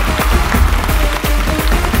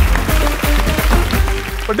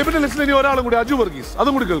 ഡിബിന്റെ ലിസ്റ്റിൽ ഇനി ഒരാളും കൂടി, അജു വർഗീസ്,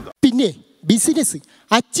 അതും കൂടി കേൾക്കാം. പിന്നെ ബിസിനസ്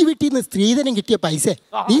അച്ചു വീട്ടിൽ നിന്ന് സ്ത്രീധനം കിട്ടിയ പൈസ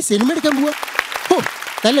നീ സിനിമ എടുക്കാൻ പോവാ? ഓ,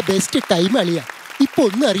 നല്ല ബെസ്റ്റ് ടൈം അളിയാ. ഇപ്പൊ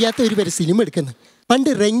ഒന്നും അറിയാത്തവർ വരെ സിനിമ എടുക്കുന്നു. പണ്ട്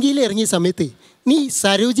റംഗീല ഇറങ്ങിയ സമയത്ത് നീ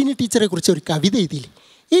സരോജിനി ടീച്ചറെ കുറിച്ച് ഒരു കവിത എഴുതിയില്ലേ?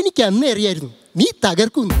 എനിക്ക് അന്നേ അറിയായിരുന്നു നീ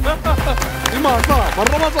തകർക്കുന്നു.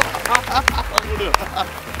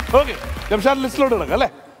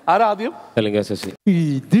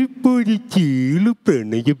 ഇതിപ്പോ ഒരു ചീളു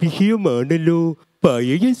പ്രണയ വിഷയമാണല്ലോ.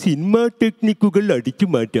 പഴയ സിനിമാ ടെക്നിക്കുകൾ അടിച്ചു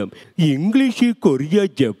മാറ്റാം. ഇംഗ്ലീഷ്, കൊറിയ,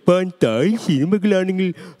 ജപ്പാൻ, തായ് സിനിമകളാണെങ്കിൽ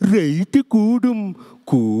റേറ്റ് കൂടും.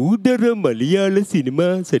 കൂതറ മലയാള സിനിമ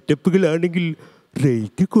സെറ്റപ്പുകളാണെങ്കിൽ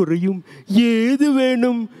റേറ്റ് കുറയും. ഏത്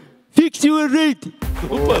വേണം? Fix your rate.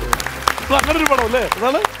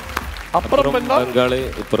 ബംഗാള്,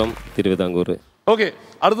 ഇപ്പുറം തിരുവിതാംകൂർ. ഓക്കെ,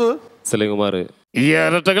 അടുത്തത് സലീംകുമാർ.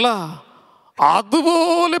 ഇരട്ടകളാ,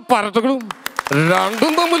 അതുപോലെ പരട്ടകളും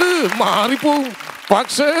രണ്ടും തമ്മിൽ മാറിപ്പോവും.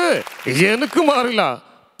 പക്ഷേ എനിക്ക് മാറില്ല.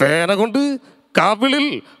 പേന കൊണ്ട് കവിളിൽ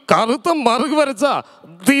കറുത്ത മറുക് വരച്ച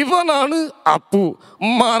ദിവനാണ് അപ്പു,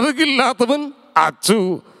 മറുകില്ലാത്തവൻ അച്ചു.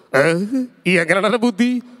 എങ്ങനെയാണ്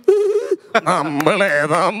ബുദ്ധി?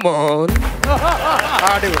 നമ്മളേതാ മോൻ.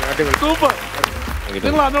 സൂപ്പർ.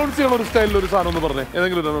 നിങ്ങൾ അനൗൺസ് ചെയ്യുന്ന ഒരു സ്റ്റൈലിൽ ഒരു സാധനം ഒന്ന് പറഞ്ഞേ,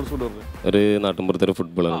 ഏതെങ്കിലും ഒരു അനൗൺസ്മെന്റ് പറഞ്ഞേ. ഒരു നാട്ടിൻപുറത്തെ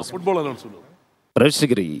ഫുട്ബോൾ അനൗൺസ്മെന്റ്.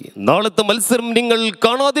 പ്രേക്ഷകരെ, നാളത്തെ മത്സരം നിങ്ങൾ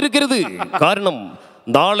കാണാതിരിക്കരുത്. കാരണം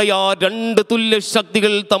നാളെ ആ രണ്ട് തുല്യ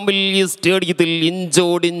ശക്തികൾ തമ്മിൽ ഈ സ്റ്റേഡിയത്തിൽ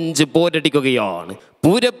ഇഞ്ചോടിഞ്ച് പോരടിക്കുകയാണ്.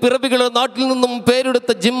 പൂരപ്പിറവികളെ നാട്ടിൽ നിന്നും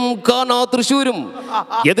പേരെടുത്ത ജിംഖാന തൃശ്ശൂരും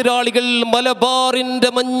എതിരാളികൾ മലബാറിന്റെ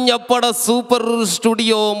മഞ്ഞപ്പട സൂപ്പർ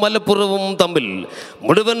സ്റ്റുഡിയോ മലപ്പുറവും തമ്മിൽ.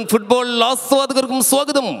 മുഴുവൻ ഫുട്ബോൾ ആസ്വാദകർക്കും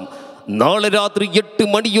സ്വാഗതം. നാളെ രാത്രി 8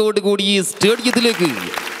 മണിയോടുകൂടി ഈ സ്റ്റേഡിയത്തിലേക്ക്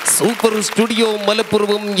സൂപ്പർ സ്റ്റുഡിയോ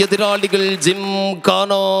മലപ്പുറവും എതിരാളികൾ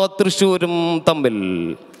ജിംഖാന തൃശ്ശൂരും തമ്മിൽ.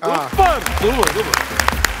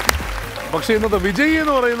 പക്ഷേ ഇന്നത്തെ വിജയി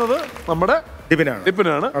എന്ന് പറയുന്നത് നമ്മുടെ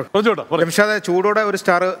ഡിപ്പിനാണ്. ചൂടോടെ ഒരു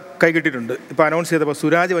സ്റ്റാർ കൈ കിട്ടിയിട്ടുണ്ട്. ഇപ്പൊ അനൗൺസ് ചെയ്തപ്പോൾ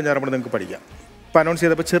സുരാജ് വഞ്ചാറമ്മ നിങ്ങൾക്ക് പഠിക്കാം. ഇപ്പൊ അനൗൺസ്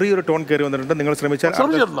ചെയ്തപ്പോൾ ചെറിയൊരു ടോൺ കയറി വന്നിട്ടുണ്ട്. നിങ്ങൾ ശ്രമിച്ചാൽ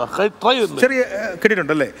ചെറിയ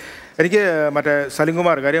കിട്ടിയിട്ടുണ്ടല്ലേ? എനിക്ക് മറ്റേ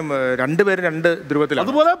സലിംകുമാർ, കാര്യം രണ്ടുപേരും 2 ധ്രുവത്തിലാണ്.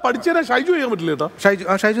 അതുപോലെ പഠിച്ചതിനെ ഷൈജു ചെയ്യാൻ പറ്റില്ല കേട്ടോ.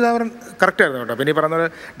 ഷൈജു താമരൻ കറക്റ്റ് ആയിരുന്നു കേട്ടോ. പിന്നെ ഈ പറഞ്ഞ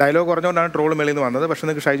ഡയലോഗ് കുറഞ്ഞുകൊണ്ടാണ് ട്രോൾ മേളിൽ നിന്ന് വന്നത്. പക്ഷെ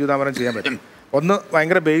നിങ്ങൾക്ക് ഷൈജു താമരൻ ചെയ്യാൻ പറ്റും. ഒന്ന്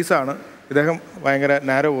ഭയങ്കര ബേസാണ്, ഇദ്ദേഹം ഭയങ്കര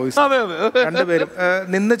നാരോ വോയിസ്. രണ്ടുപേരും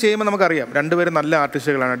നിന്ന് ചെയ്യുമ്പോൾ നമുക്കറിയാം രണ്ടുപേരും നല്ല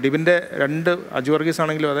ആർട്ടിസ്റ്റുകളാണ്. ഡിബിൻ്റെ 2 അജു വർഗീസ്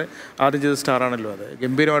ആണെങ്കിലും അതെ, ആദ്യം ചെയ്ത സ്റ്റാർ ആണല്ലോ അതെ,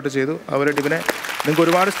 ഗംഭീരമായിട്ട് ചെയ്തു അവർ. ഡിബിനെ നിങ്ങൾക്ക്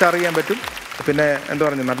ഒരുപാട് സ്റ്റാർ ചെയ്യാൻ പറ്റും. പിന്നെ എന്താ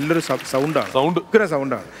പറയുക, നല്ലൊരു സൗണ്ടാണ്,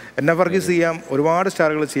 സൗണ്ടാണ്. എന്നെ വർഗീസ് ചെയ്യാം, ഒരുപാട്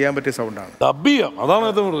സ്റ്റാറുകൾ ചെയ്യാൻ പറ്റിയ സൗണ്ടാണ്.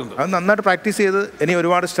 അത് നന്നായിട്ട് പ്രാക്ടീസ് ചെയ്ത് ഇനി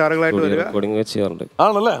ഒരുപാട് സ്റ്റാറുകളായിട്ട് വരിക.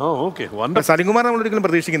 സലിംകുമാർ നമ്മൾ ഒരിക്കലും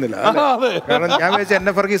പ്രതീക്ഷിക്കുന്നില്ല, കാരണം ഞാൻ വിചാരിച്ച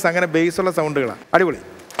എന്നെ വർഗീസ് അങ്ങനെ ബേസ് ഉള്ള സൗണ്ടുകളാണ്. അടിപൊളി.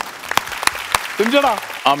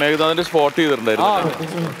 ആ മേഘനാഥിന്റെ സ്പോട്ട് ചെയ്തിട്ടുണ്ടായിരുന്നു.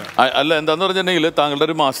 അല്ല, എന്താന്ന് പറഞ്ഞിട്ടുണ്ടെങ്കിൽ താങ്കളുടെ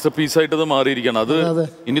ഒരു മാസ്റ്റർ പീസ് ആയിട്ട് അത് മാറിയിരിക്കണം. അത്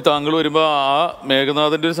ഇനി താങ്കൾ വരുമ്പോ ആ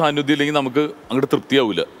മേഘനാഥന്റെ ഒരു സാന്നിധ്യം ഇല്ലെങ്കിൽ നമുക്ക് അങ്ങോട്ട്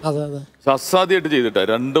തൃപ്തിയാവൂല. അസാധ്യമായിട്ട് ചെയ്തിട്ടാ,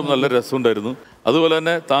 രണ്ടും നല്ല രസമുണ്ടായിരുന്നു. അതുപോലെ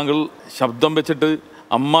തന്നെ താങ്കൾ ശബ്ദം വെച്ചിട്ട്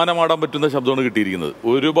അമ്മാനമാടാൻ പറ്റുന്ന ശബ്ദമാണ് കിട്ടിയിരിക്കുന്നത്.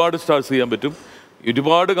 ഒരുപാട് സ്റ്റാർസ് ചെയ്യാൻ പറ്റും,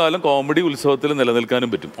 ഒരുപാട് കാലം കോമഡി ഉത്സവത്തിൽ നിലനിൽക്കാനും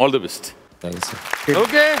പറ്റും. All the best.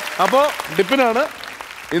 ഓക്കെ, അപ്പോ ഡിപ്പിനാണ്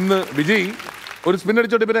ഇന്ന് വിജയ്. ഒരു സ്പിൻ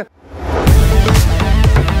അടിച്ചോ ഡിപ്പിനെ.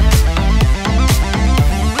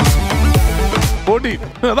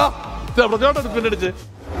 അതാ പ്രചോദനം സ്പിൻ അടിച്ച്.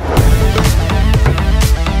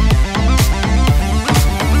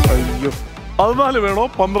 അയ്യോ, 14 വേണോ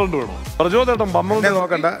 12 വേണോ? പ്രചോദേട്ടൻ 12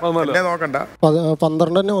 നോക്കണ്ട.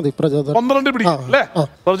 12 തന്നെ മതി. 12 പിടിക്കും അല്ലേ?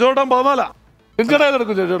 പ്രചോദനം 14. ചേട്ടാ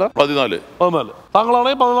 14.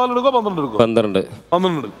 താങ്കളാണെങ്കിൽ 14 എടുക്കോ 12 എടുക്കോ?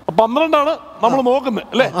 12. 12 നമ്മൾ നോക്കുന്നത്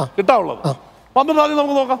അല്ലേ, കിട്ടാവുള്ളത്. 12 ആദ്യം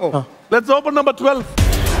നമുക്ക് നോക്കാം. Let's open number 12.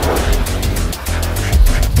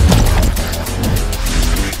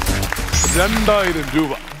 2000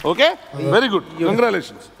 രൂപ. Okay, very good,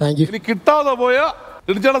 congratulations. ഇനി കിട്ടാതെ പോയ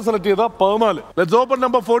ഡിജിറ്റൽ സെലക്ട് ചെയ്ത 14. Let's open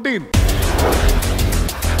number 14.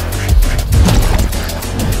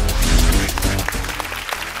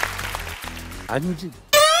 5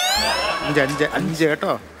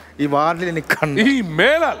 കേട്ടോ. ഈ വാർഡിൽ എനിക്ക് ഈ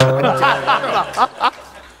മേലാൽ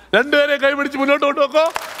രണ്ടുപേരെ കൈപിടിച്ച് മുന്നോട്ട് കൊണ്ടുവെക്കോ.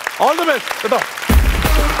 ഓൾ ദി ബെസ്റ്റ് കേട്ടോ.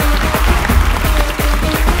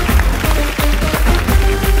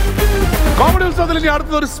 കോമഡി ഉത്സവത്തിൽ ഇനി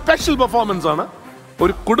അടുത്ത ഒരു സ്പെഷ്യൽ പെർഫോമൻസ് ആണ്.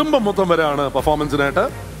 ഒരു കുടുംബം മൊത്തം വരെയാണ് പെർഫോമൻസിനായിട്ട്.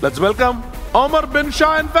 Let's welcome Omar bin Shah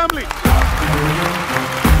and family.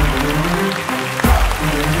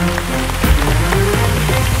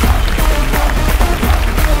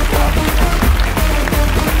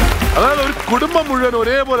 അതായത് ഒരു കുടുംബം മുഴുവൻ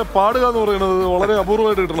ഒരേപോലെ പാടുക എന്ന് പറയുന്നത് വളരെ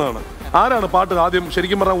അപൂർവമായിട്ട് കിട്ടുന്നതാണ്. ആരാണ് പാട്ട് ആദ്യം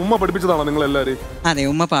ശരിക്കും പറഞ്ഞാൽ ഉമ്മ പഠിപ്പിച്ചതാണോ നിങ്ങൾ എല്ലാവരും? അതെ,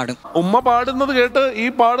 ഉമ്മ പാടും. ഉമ്മ പാടുന്നത് കേട്ട് ഈ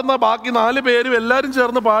പാടുന്ന ബാക്കി 4 പേരും എല്ലാരും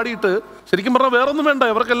ചേർന്ന് പാടിയിട്ട് ശരിക്കും പറഞ്ഞാൽ വേറൊന്നും വേണ്ട,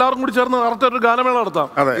 ഇവർക്ക് എല്ലാവരും കൂടി ചേർന്ന് കറക്റ്റ് ഒരു ഗാനമേള നടത്താം.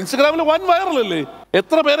 ഇൻസ്റ്റാഗ്രാമിൽ 1 വൈറൽ അല്ലേ?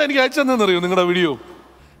 എത്ര പേരെ എനിക്ക് അയച്ചു തന്നെന്നറിയോ നിങ്ങളുടെ വീഡിയോ?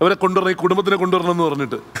 ഇവരെ കൊണ്ടുവരണം, ഈ കുടുംബത്തിനെ കൊണ്ടുവരണം എന്ന്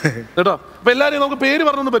പറഞ്ഞിട്ട് കേട്ടോ. അപ്പൊ എല്ലാവരെയും നമുക്ക് പേര്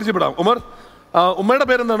പറഞ്ഞൊന്ന് പരിചയപ്പെടാം. ഉമർ, ഉമ്മയുടെ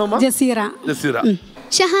പേരെന്താണ്? ഉമ്മ ജസീറ.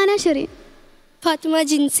 ഷഹാന ഷെറീൻ. ഫാത്തിമ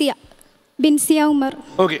ജിൻസിയ. ബിൻസിയ ഉമർ.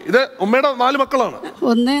 ഓക്കെ, ഇത് ഉമ്മയുടെ 4 മക്കളാണ്.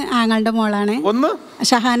 ഒന്ന് ആങ്ങളുടെ മോളാണ്. ഒന്ന്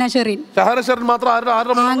ഷഹാന ഷെറീൻ. ഷഹാന ഷെറീൻ മാത്രം?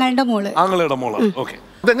 ആങ്ങളുടെ മോള്. ആങ്ങളുടെ മോളാണ്. ഓക്കെ,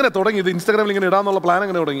 ഇതെങ്ങനെ തുടങ്ങി? ഇത് ഇൻസ്റ്റാഗ്രാമിൽ ഇങ്ങനെ ഇടാന്നുള്ള പ്ലാൻ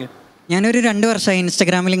എങ്ങനെ തുടങ്ങി? ഞാനൊരു 2 വർഷമായി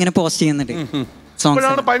ഇൻസ്റ്റാഗ്രാമിൽ ഇങ്ങനെ പോസ്റ്റ് ചെയ്യുന്നുണ്ട്.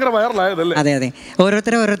 ഭയങ്കര വൈറലായതല്ലേ? അതെ അതെ,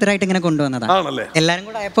 ഓരോരുത്തരായിട്ട് ഇങ്ങനെ കൊണ്ടുവന്നതാണ്. എല്ലാരും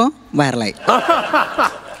കൂടെ ആയപ്പോ വൈറലായി.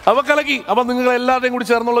 അപ്പൊ കലക്കി. അപ്പൊ നിങ്ങൾ എല്ലാവരുടെയും കൂടി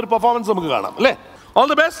ചേർന്നുള്ള ഒരു പെർഫോമൻസ് നമുക്ക് കാണാം അല്ലേ? All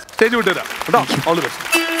the best. സ്റ്റേജ് വിട്ടുതരാം കേട്ടോ. All the best.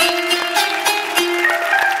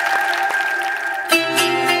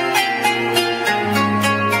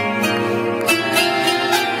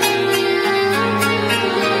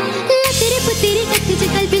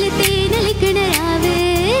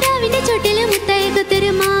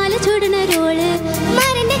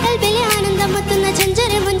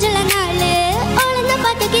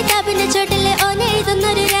 കിതാബിന്റെ ചോട്ടില്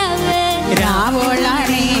ഓനെഴുതുന്നൊരു രാവ്.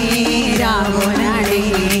 രാവോളാണേ രാവോനാണേ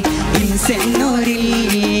ഇൻസെന്നൂരിൽ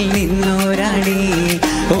നിന്നോരാണേ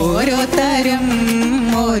ഓരോരുത്തരും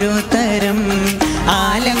ഓരോരുത്തരം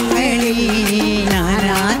ആലങ്ങളിൽ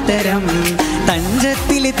നാനാതരം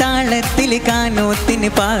തഞ്ചത്തിൽ താളത്തിൽ കാനോത്തിന്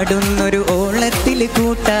പാടുന്നൊരു ഓളത്തിൽ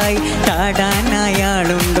കൂട്ടായി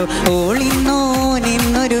ചാടാനായാളുണ്ടോ ഓളിന്നോ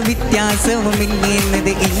നിന്നൊരു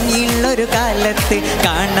വ്യത്യാസവുമില്ലെന്നത് ഇനിയുള്ളൊരു കാലത്ത്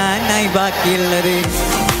കാണാനായി ബാക്കിയുള്ളത്.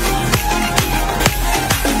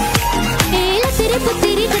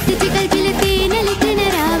 പുത്തിരി കത്തിച്ച് കൽപ്പില് തേനലിക്കണ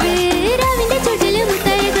രാവ്. രാവിന്റെ ചുട്ടില്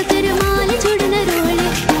മുത്തായ കൊത്തൊരു മാല ചൂടുന്ന റോള്.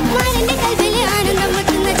 മാലിന്റെ കൽപ്പില് ആനന്ദം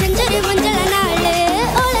വെക്കുന്ന ചെഞ്ചൊരു മുഞ്ചള നാള്.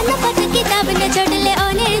 ഓളെന്ന പത്ത് കിതാബിന്റെ ചോട്ടില്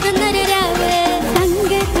ഓനെഴുതുന്നൊരു രാവ്.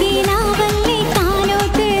 തങ്കത്തിനാവല്ലേ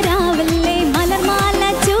കാലോത്ത് രാവല്ലേ മലർമാല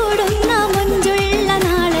ചൂടുന്ന മുഞ്ചുള്ള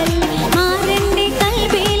നാളല്ലേ. മാറന്റെ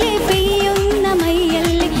കൽപ്പില് പെയ്യുന്ന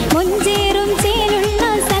മയ്യല്ലേ മുഞ്ചേറും ചേലുള്ള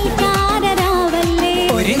സൽക്കാര രാവല്ലേ.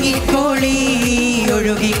 ഒരുങ്ങിക്കോളി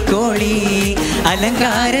ഒഴുകിക്കോളി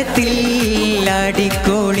അലങ്കാരത്തിൽ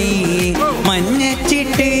ആടിക്കോളി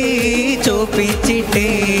മഞ്ഞച്ചിട്ട് ചോപ്പിച്ചിട്ട്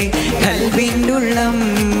കൽവിൻ്റുള്ളം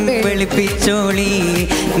വെളുപ്പിച്ചോളി.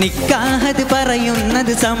 നിക്കാഹത്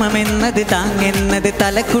പറയുന്നത് സമമെന്നത് താങ്ങെന്നത്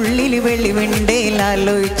തലക്കുള്ളിൽ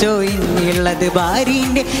വെളിവിണ്ടേലാലോചിച്ചോ ഇനിയുള്ളത്.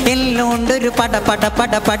 ഭാര്യൻ്റെ എല്ലോണ്ടൊരു പട പട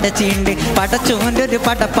പട പടച്ചിണ്ട് പടച്ചോൻ്റെ ഒരു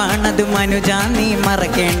പടപ്പാണത് മനുജാ നീ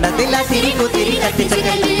മറക്കേണ്ടത്. ലത്തിരി കുത്തിരി കത്തിച്ച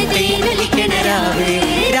കല്ലിൽ തേനലിക്കണ രാവ്.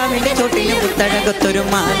 രാവിന്റെ ചോട്ടില് പുത്തഴകത്തൊരു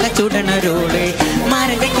മാല ചുടണരോള്.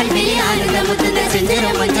 മാരന്റെ കൽവിലെ ആനന്ദമുത്തുന്ന ചെഞ്ചര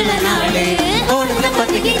മഞ്ചള നാള്. ഓടുന്ന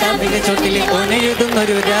പത്ത് കിതാബിന്റെ ചോട്ടില്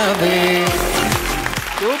ഓനെഴുതുന്നൊരു രാവ്.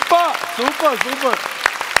 Super super super.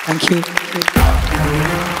 Thank you.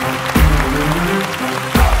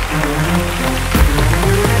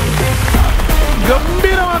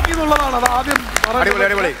 ഗംഭീരമാക്കി എന്നുള്ളതാണ് അത് ആദ്യം.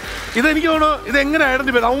 ഇതെനിക്ക് തോന്നുന്നു ഇത് എങ്ങനെ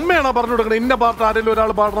ഐഡന്റിഫൈ ഉമ്മയാണോ പറഞ്ഞു കൊടുക്കണേ ഇന്ന പാട്ട് ആരെങ്കിലും ഒരാൾ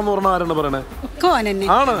പാടണം എന്ന് പറഞ്ഞാൽ ആരാണ് പറയണേ?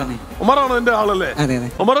 ആണ് ഉമറാണോ എന്റെ ആളല്ലേ?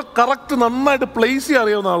 ഉമർ കറക്റ്റ് നന്നായിട്ട് പ്ലേസ് ചെയ്യാൻ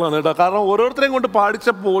അറിയാവുന്ന ആളാണ് കേട്ടോ. കാരണം ഓരോരുത്തരെയും കൊണ്ട് പാടിച്ച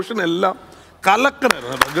പോർഷൻ എല്ലാം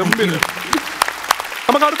കലക്കനായിരുന്നു കേട്ടോ. ഗംഭീരം.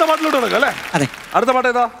 നമുക്ക് അടുത്ത പാട്ടിലോട്ട് കിടക്കാം അല്ലേ? അടുത്ത പാട്ട്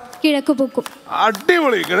ഏതാ? കിഴക്കുപൂക്കും.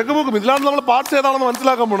 അടിപൊളി. കിഴക്കുപൂക്കും. ഇതിലാണ് നമ്മൾ പാട്ട് ഏതാണെന്ന്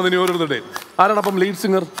മനസ്സിലാക്കാൻ പോണത് ഇനി ഓരോരുത്തരുടെയും. ആരാണ് അപ്പം ലീഡ്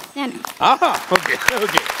സിംഗർ? ആഹാ ഓക്കെ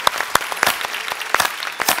ഓക്കെ.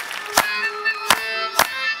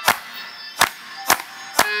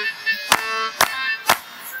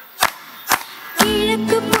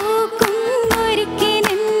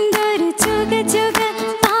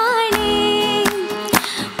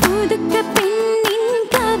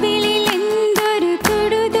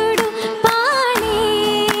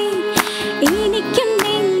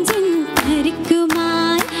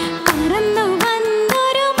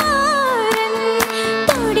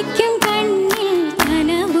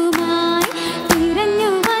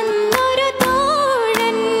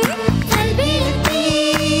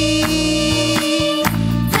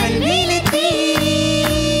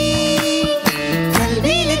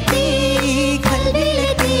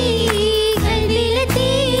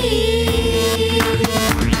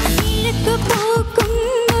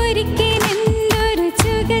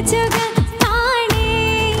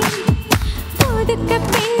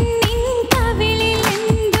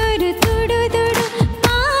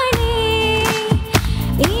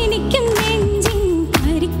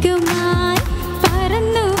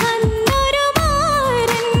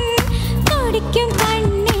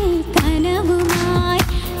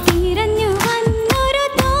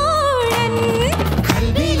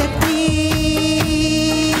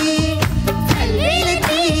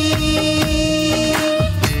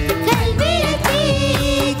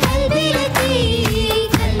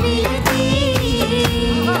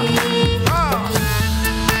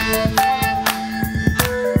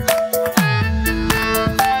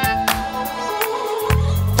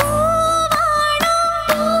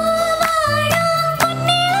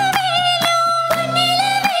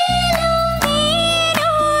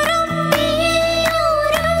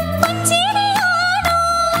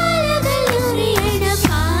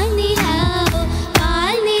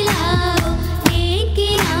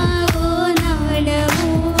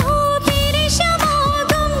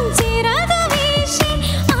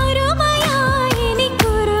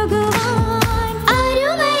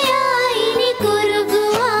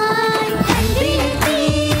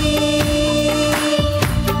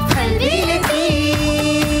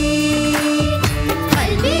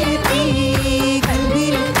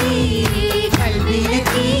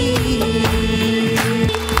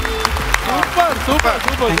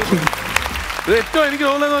 ഇത് ഏറ്റവും എനിക്ക്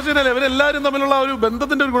തോന്നുന്നത് വെച്ച് കഴിഞ്ഞാൽ ഇവരെല്ലാവരും തമ്മിലുള്ള ഒരു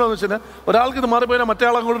ബന്ധത്തിന്റെ ഒരു ഗുണമെന്ന് വെച്ചാൽ ഒരാൾക്ക് ഇത് മാറിപ്പോയാൽ മറ്റേ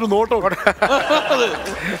ആളെ കൂടെ ഒരു നോട്ടം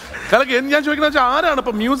കാരണം ഞാൻ ചോദിക്കുന്ന വെച്ചാൽ ആരാണ്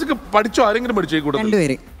ഇപ്പൊ മ്യൂസിക് പഠിച്ചോ ആരെങ്കിലും പഠിച്ചോ ഈ കൂടെ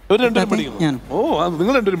രണ്ടുപേരും പഠിക്കുന്നു ഓ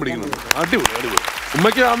നിങ്ങൾ രണ്ടുപേരും പഠിക്കുന്നുണ്ട് അടിപൊളി അടിപൊളി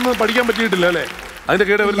ഉമ്മയ്ക്ക് അന്ന് പഠിക്കാൻ പറ്റിയിട്ടില്ല അല്ലേ അതിന്റെ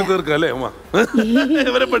കേട് അവരിൽ തീർക്കുക അല്ലേ ഉമ്മ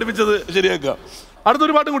ഇവരെ പഠിപ്പിച്ചത് ശരിയാക്കുക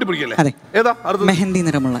അടുത്തൊരു പാട്ടും കൂടി പഠിക്കല്ലേ ഏതാ അടുത്ത മെഹന്തി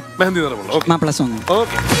നിറമുള്ള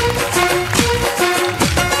ഓക്കെ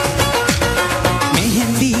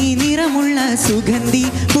മെഹന്തി നിറമുള്ള സുഗന്ധി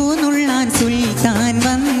പൂനുള്ളാൻ സുൽത്താൻ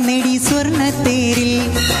വന്നെടി സ്വർണ്ണത്തേരിൽ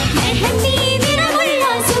മെഹന്തി നിറമുള്ള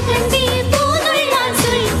സുഗന്ധി പൂനുള്ളാൻ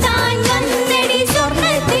സുൽത്താൻ വന്നെടി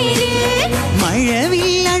സ്വർണ്ണത്തേരിൽ മഴവിൽ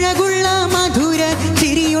അഴകുള്ള മധുര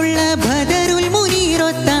ചിരിയുള്ള ബദറുൽ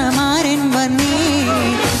മുനീറൊത്ത മാരൻ വന്നേ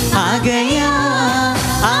ആഗയാ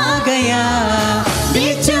ആഗയാ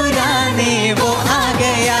ബിച്ചുരാനേ വോ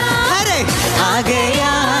ആഗയാ അരെ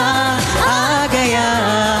ആഗയാ ആഗയാ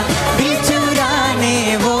ബിച്ചുരാനേ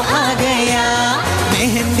വോ ആഗയാ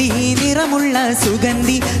മെഹന്തി നിറമുള്ള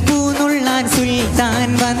സുഗന്ധി പൂനുള്ളാൻ സുൽത്താൻ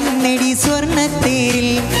വന്നെടി സ്വർണ്ണത്തേരിൽ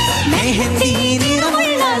മെഹന്തി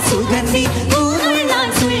നിറമുള്ള സുഗന്ധി പൂനുള്ളാൻ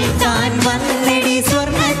സുൽത്താൻ വന്നെടി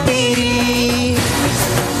സ്വർണ്ണത്തേരിൽ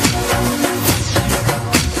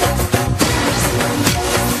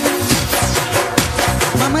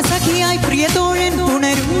സഖിയായി പ്രിയതോഴൻ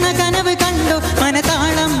പുണരുന്ന കനവ് കണ്ടോ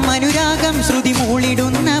മനതാളം അനുരാഗം ശ്രുതി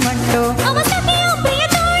മൂളിടുന്ന വണ്ടോ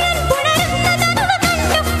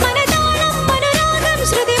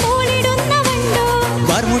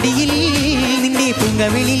വാർമുടിയിൽ നിന്റെ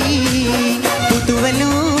പൂങ്കവിളിൽ പുത്തുവല്ലോ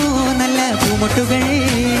നല്ല പൂമൊട്ടുകൾ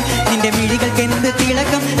നിന്റെ മിഴികൾക്ക് എന്ത്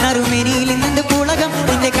തിളക്കം നറുമേനിയിൽ നിന്റെ പുളകം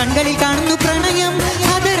നിന്റെ കൺകളിൽ കാണുന്നു പ്രണയം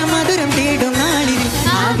മധുരം മധുരം തേടും നാളിൽ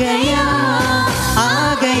ആഗയാ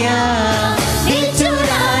आगया दिल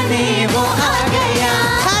चुराने वो आ गया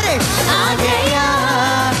अरे आ गया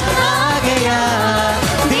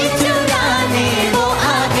दिल चुराने वो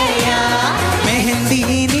आ गया मेहंदी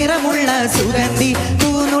निറമുള്ള സുഗന്ധി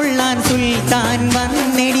പൂനുള്ളാൻ സുൽത്താൻ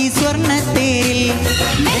വന്നെടി സ്വർണ്ണത്തേരിൽ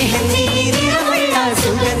മെഹന്തി നിറമുള്ള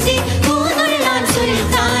സുഗന്ധി പൂനുള്ളാൻ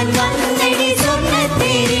സുൽത്താൻ വന്നെടി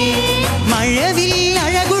സ്വർണ്ണത്തേരിൽ മഴവിൽ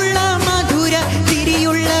അഴകുള്ള മധുര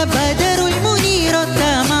തിരിയുള്ള ബദറുൽ മുനീറൊത്ത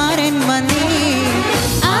മാരൻ വന്നേ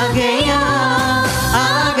ആഗയാ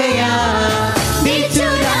ദിൽ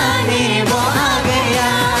ചുരാനേ വോ ആഗയാ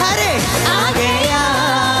അരെ ആഗയാ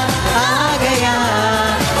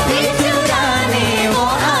ദിൽ ചുരാനേ വോ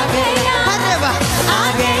ആഗയാ അരെ വാ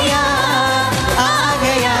ആഗയാ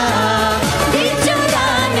ദിൽ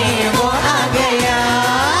ചുരാനേ വോ ആഗയാ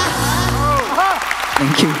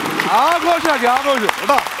ആഘോഷാക്കി ആഘോഷം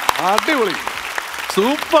കേട്ടോ അടിപൊളി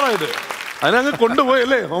സൂപ്പറായത് അതിനങ്ങ്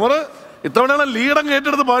കൊണ്ടുപോയല്ലേ അമർ ഇത്തവണയാണ് ലീഡങ്ങ്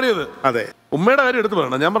ഏറ്റെടുത്ത് പാടിയത് അതെ ഉമ്മയുടെ കാര്യം എടുത്ത്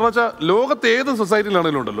പറയണം ഞാൻ പറഞ്ഞ വെച്ചാൽ ലോകത്ത് ഏത്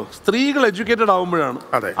സൊസൈറ്റിയിലാണെങ്കിലും ഉണ്ടല്ലോ സ്ത്രീകൾ എഡ്യൂക്കേറ്റഡ് ആവുമ്പോഴാണ്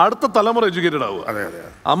അടുത്ത തലമുറ എഡ്യൂക്കേറ്റഡ് ആവുക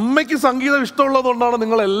അമ്മയ്ക്ക് സംഗീതം ഇഷ്ടമുള്ളത് കൊണ്ടാണ്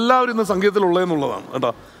നിങ്ങൾ എല്ലാവരും ഇന്ന് സംഗീതത്തിൽ ഉള്ളതെന്നുള്ളതാണ്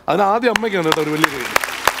കേട്ടോ അതിന് ആദ്യം അമ്മയ്ക്കാണ് കേട്ടോ ഒരു വലിയ കാര്യം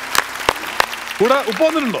കൂടെ ഉപ്പ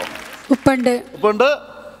വന്നിട്ടുണ്ടോ ഉപ്പുണ്ട്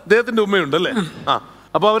അദ്ദേഹത്തിന്റെ ഉമ്മയുണ്ട് അല്ലേ ആ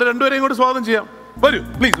അപ്പൊ അവരെ രണ്ടുപേരെയും കൂടി സ്വാഗതം ചെയ്യാം വരൂ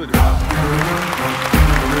പ്ലീസ് വരൂ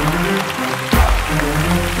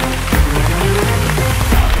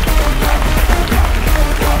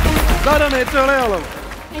ആരാണ് ഏറ്റവും ഇളയ ആളാണ്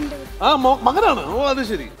ആ മകനാണ് ഓ അത്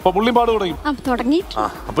ശരി അപ്പൊ പുള്ളിയും പാട് തുടങ്ങി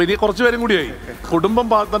അപ്പൊ ഇനി കുറച്ചു പേരും കൂടിയായി കുടുംബം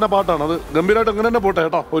തന്നെ പാട്ടാണ് അത് ഗംഭീരമായിട്ട് അങ്ങനെ തന്നെ പോട്ടെ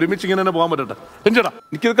കേട്ടോ ഒരുമിച്ച് ഇങ്ങനെ തന്നെ പോകാൻ പറ്റട്ടെ എഞ്ചേടാ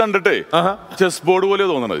എനിക്കിത് കണ്ടിട്ടേ ചെസ് ബോർഡ് പോലെ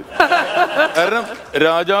തോന്നണത് കാരണം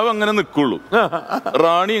രാജാവ് അങ്ങനെ നിൽക്കുള്ളൂ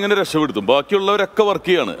റാണി ഇങ്ങനെ രക്ഷപ്പെടുത്തും ബാക്കിയുള്ളവരൊക്കെ വർക്ക്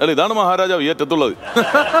ചെയ്യാണ് അല്ല ഇതാണ് മഹാരാജാവ് ഈ അറ്റത്തുള്ളത്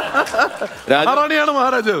മഹാറാണിയാണ്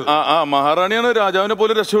മഹാരാജാവ് മഹാറാണിയാണ് രാജാവിനെ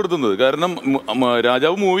പോലെ രക്ഷപ്പെടുത്തുന്നത് കാരണം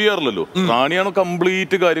രാജാവ് മൂവ് ചെയ്യാറില്ലല്ലോ റാണിയാണ്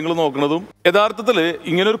കംപ്ലീറ്റ് കാര്യങ്ങൾ നോക്കുന്നതും യഥാർത്ഥത്തില്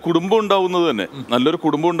ഇങ്ങനെ ഒരു കുടുംബം ഉണ്ടാവുന്നത് തന്നെ നല്ലൊരു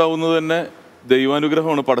കുടുംബം ഉണ്ടാവുന്നത് തന്നെ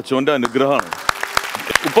ദൈവാനുഗ്രഹമാണ് പടച്ചോന്റെ അനുഗ്രഹമാണ്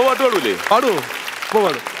ഉപ്പ പാട്ട് പാടൂലേ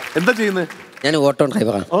പാടുവോ എന്താ ചെയ്യുന്നത് ഞാൻ ഓട്ടോ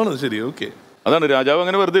ഡ്രൈവറാണ് ആണ് ശരി ഓക്കെ അതാണ് രാജാവ്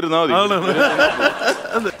അങ്ങനെ വെറുതെ ഇരുന്നാൽ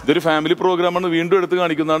മതി ഇതൊരു ഫാമിലി പ്രോഗ്രാമാണ് വീണ്ടും എടുത്ത്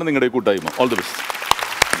കാണിക്കുന്നതാണ് നിങ്ങളുടെ കൂട്ടായ്മ ഓൾ ദി ബെസ്റ്റ്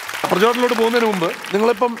പ്രചോദനത്തിലോട്ട് പോകുന്നതിന് മുമ്പ്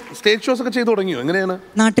നിങ്ങളിപ്പം സ്റ്റേജ് ഷോസ് ഒക്കെ ചെയ്തു തുടങ്ങിയോ എങ്ങനെയാണ്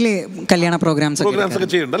നാട്ടില് കല്യാണ പ്രോഗ്രാംസ് ഒക്കെ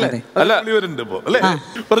ചെയ്യുന്നുണ്ട്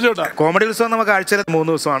കോമഡി ഉത്സവം നമുക്ക് ആഴ്ചയിൽ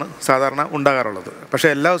 3 ദിവസമാണ് സാധാരണ ഉണ്ടാകാറുള്ളത് പക്ഷെ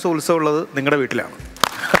എല്ലാ ദിവസവും ഉത്സവം ഉള്ളത് നിങ്ങളുടെ വീട്ടിലാണ്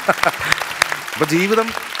അപ്പൊ ജീവിതം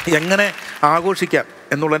എങ്ങനെ ആഘോഷിക്കാം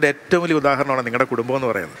എന്നുള്ളതിന്റെ ഏറ്റവും വലിയ ഉദാഹരണമാണ് നിങ്ങളുടെ കുടുംബം എന്ന്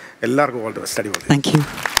പറയുന്നത് എല്ലാവർക്കും ഓൾ ദി ബെസ്റ്റ്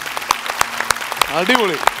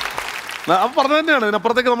അടിപൊളി പറഞ്ഞ തന്നെയാണ്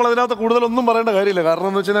ഇതിനപ്പുറത്തേക്ക് നമ്മൾ അതിനകത്ത് കൂടുതലൊന്നും പറയേണ്ട കാര്യമില്ല കാരണം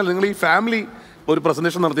എന്ന് വെച്ചാൽ നിങ്ങൾ ഈ ഫാമിലി ഒരു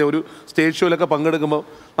പ്രസന്റേഷൻ നടത്തിയ ഒരു സ്റ്റേജ് ഷോയിലൊക്കെ പങ്കെടുക്കുമ്പോൾ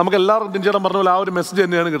നമുക്ക് എല്ലാവരും ചേട്ടൻ പറഞ്ഞ പോലെ ആ ഒരു മെസ്സേജ്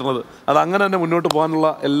തന്നെയാണ് കിട്ടുന്നത് അത് അങ്ങനെ തന്നെ മുന്നോട്ട് പോകാനുള്ള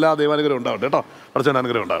എല്ലാ ദൈവാനുഗ്രഹം ഉണ്ടാവട്ടെ കേട്ടോ പഠിച്ച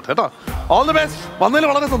അനുഗ്രഹം ഉണ്ടാവട്ടെ കേട്ടോ ഓൾ ദി ബെസ്റ്റ് വന്നതിൽ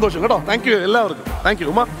വളരെ സന്തോഷം കേട്ടോ താങ്ക് യു എല്ലാവർക്കും താങ്ക് യു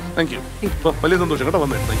ഉമ്മ താങ്ക് യു വലിയ സന്തോഷം കേട്ടോ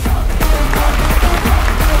വന്നേ താങ്ക് യു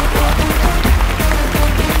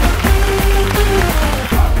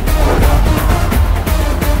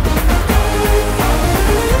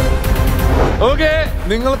ഓക്കെ,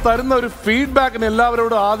 നിങ്ങൾ തരുന്ന ഒരു ഫീഡ്ബാക്കിന്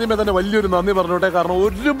എല്ലാവരോടും ആദ്യമേ തന്നെ വലിയൊരു നന്ദി പറഞ്ഞോട്ടെ. കാരണം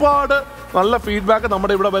ഒരുപാട് നല്ല ഫീഡ്ബാക്ക്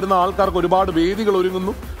നമ്മുടെ ഇവിടെ വരുന്ന ആൾക്കാർക്ക് ഒരുപാട് വേദികൾ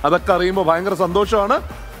ഒരുങ്ങുന്നു. അതൊക്കെ അറിയുമ്പോൾ ഭയങ്കര സന്തോഷമാണ്.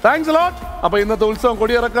 Thanks lot. അപ്പൊ ഇന്നത്തെ ഉത്സവം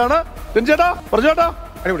കൊടിയിറക്കാണ്. ചേട്ടാ പറഞ്ഞോട്ടാ,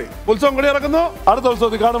 അടിപൊളി ഉത്സവം കൊടിയിറക്കുന്നു. അടുത്ത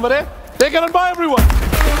ഉത്സവത്തിൽ കാണും വരെ take care and by everyone.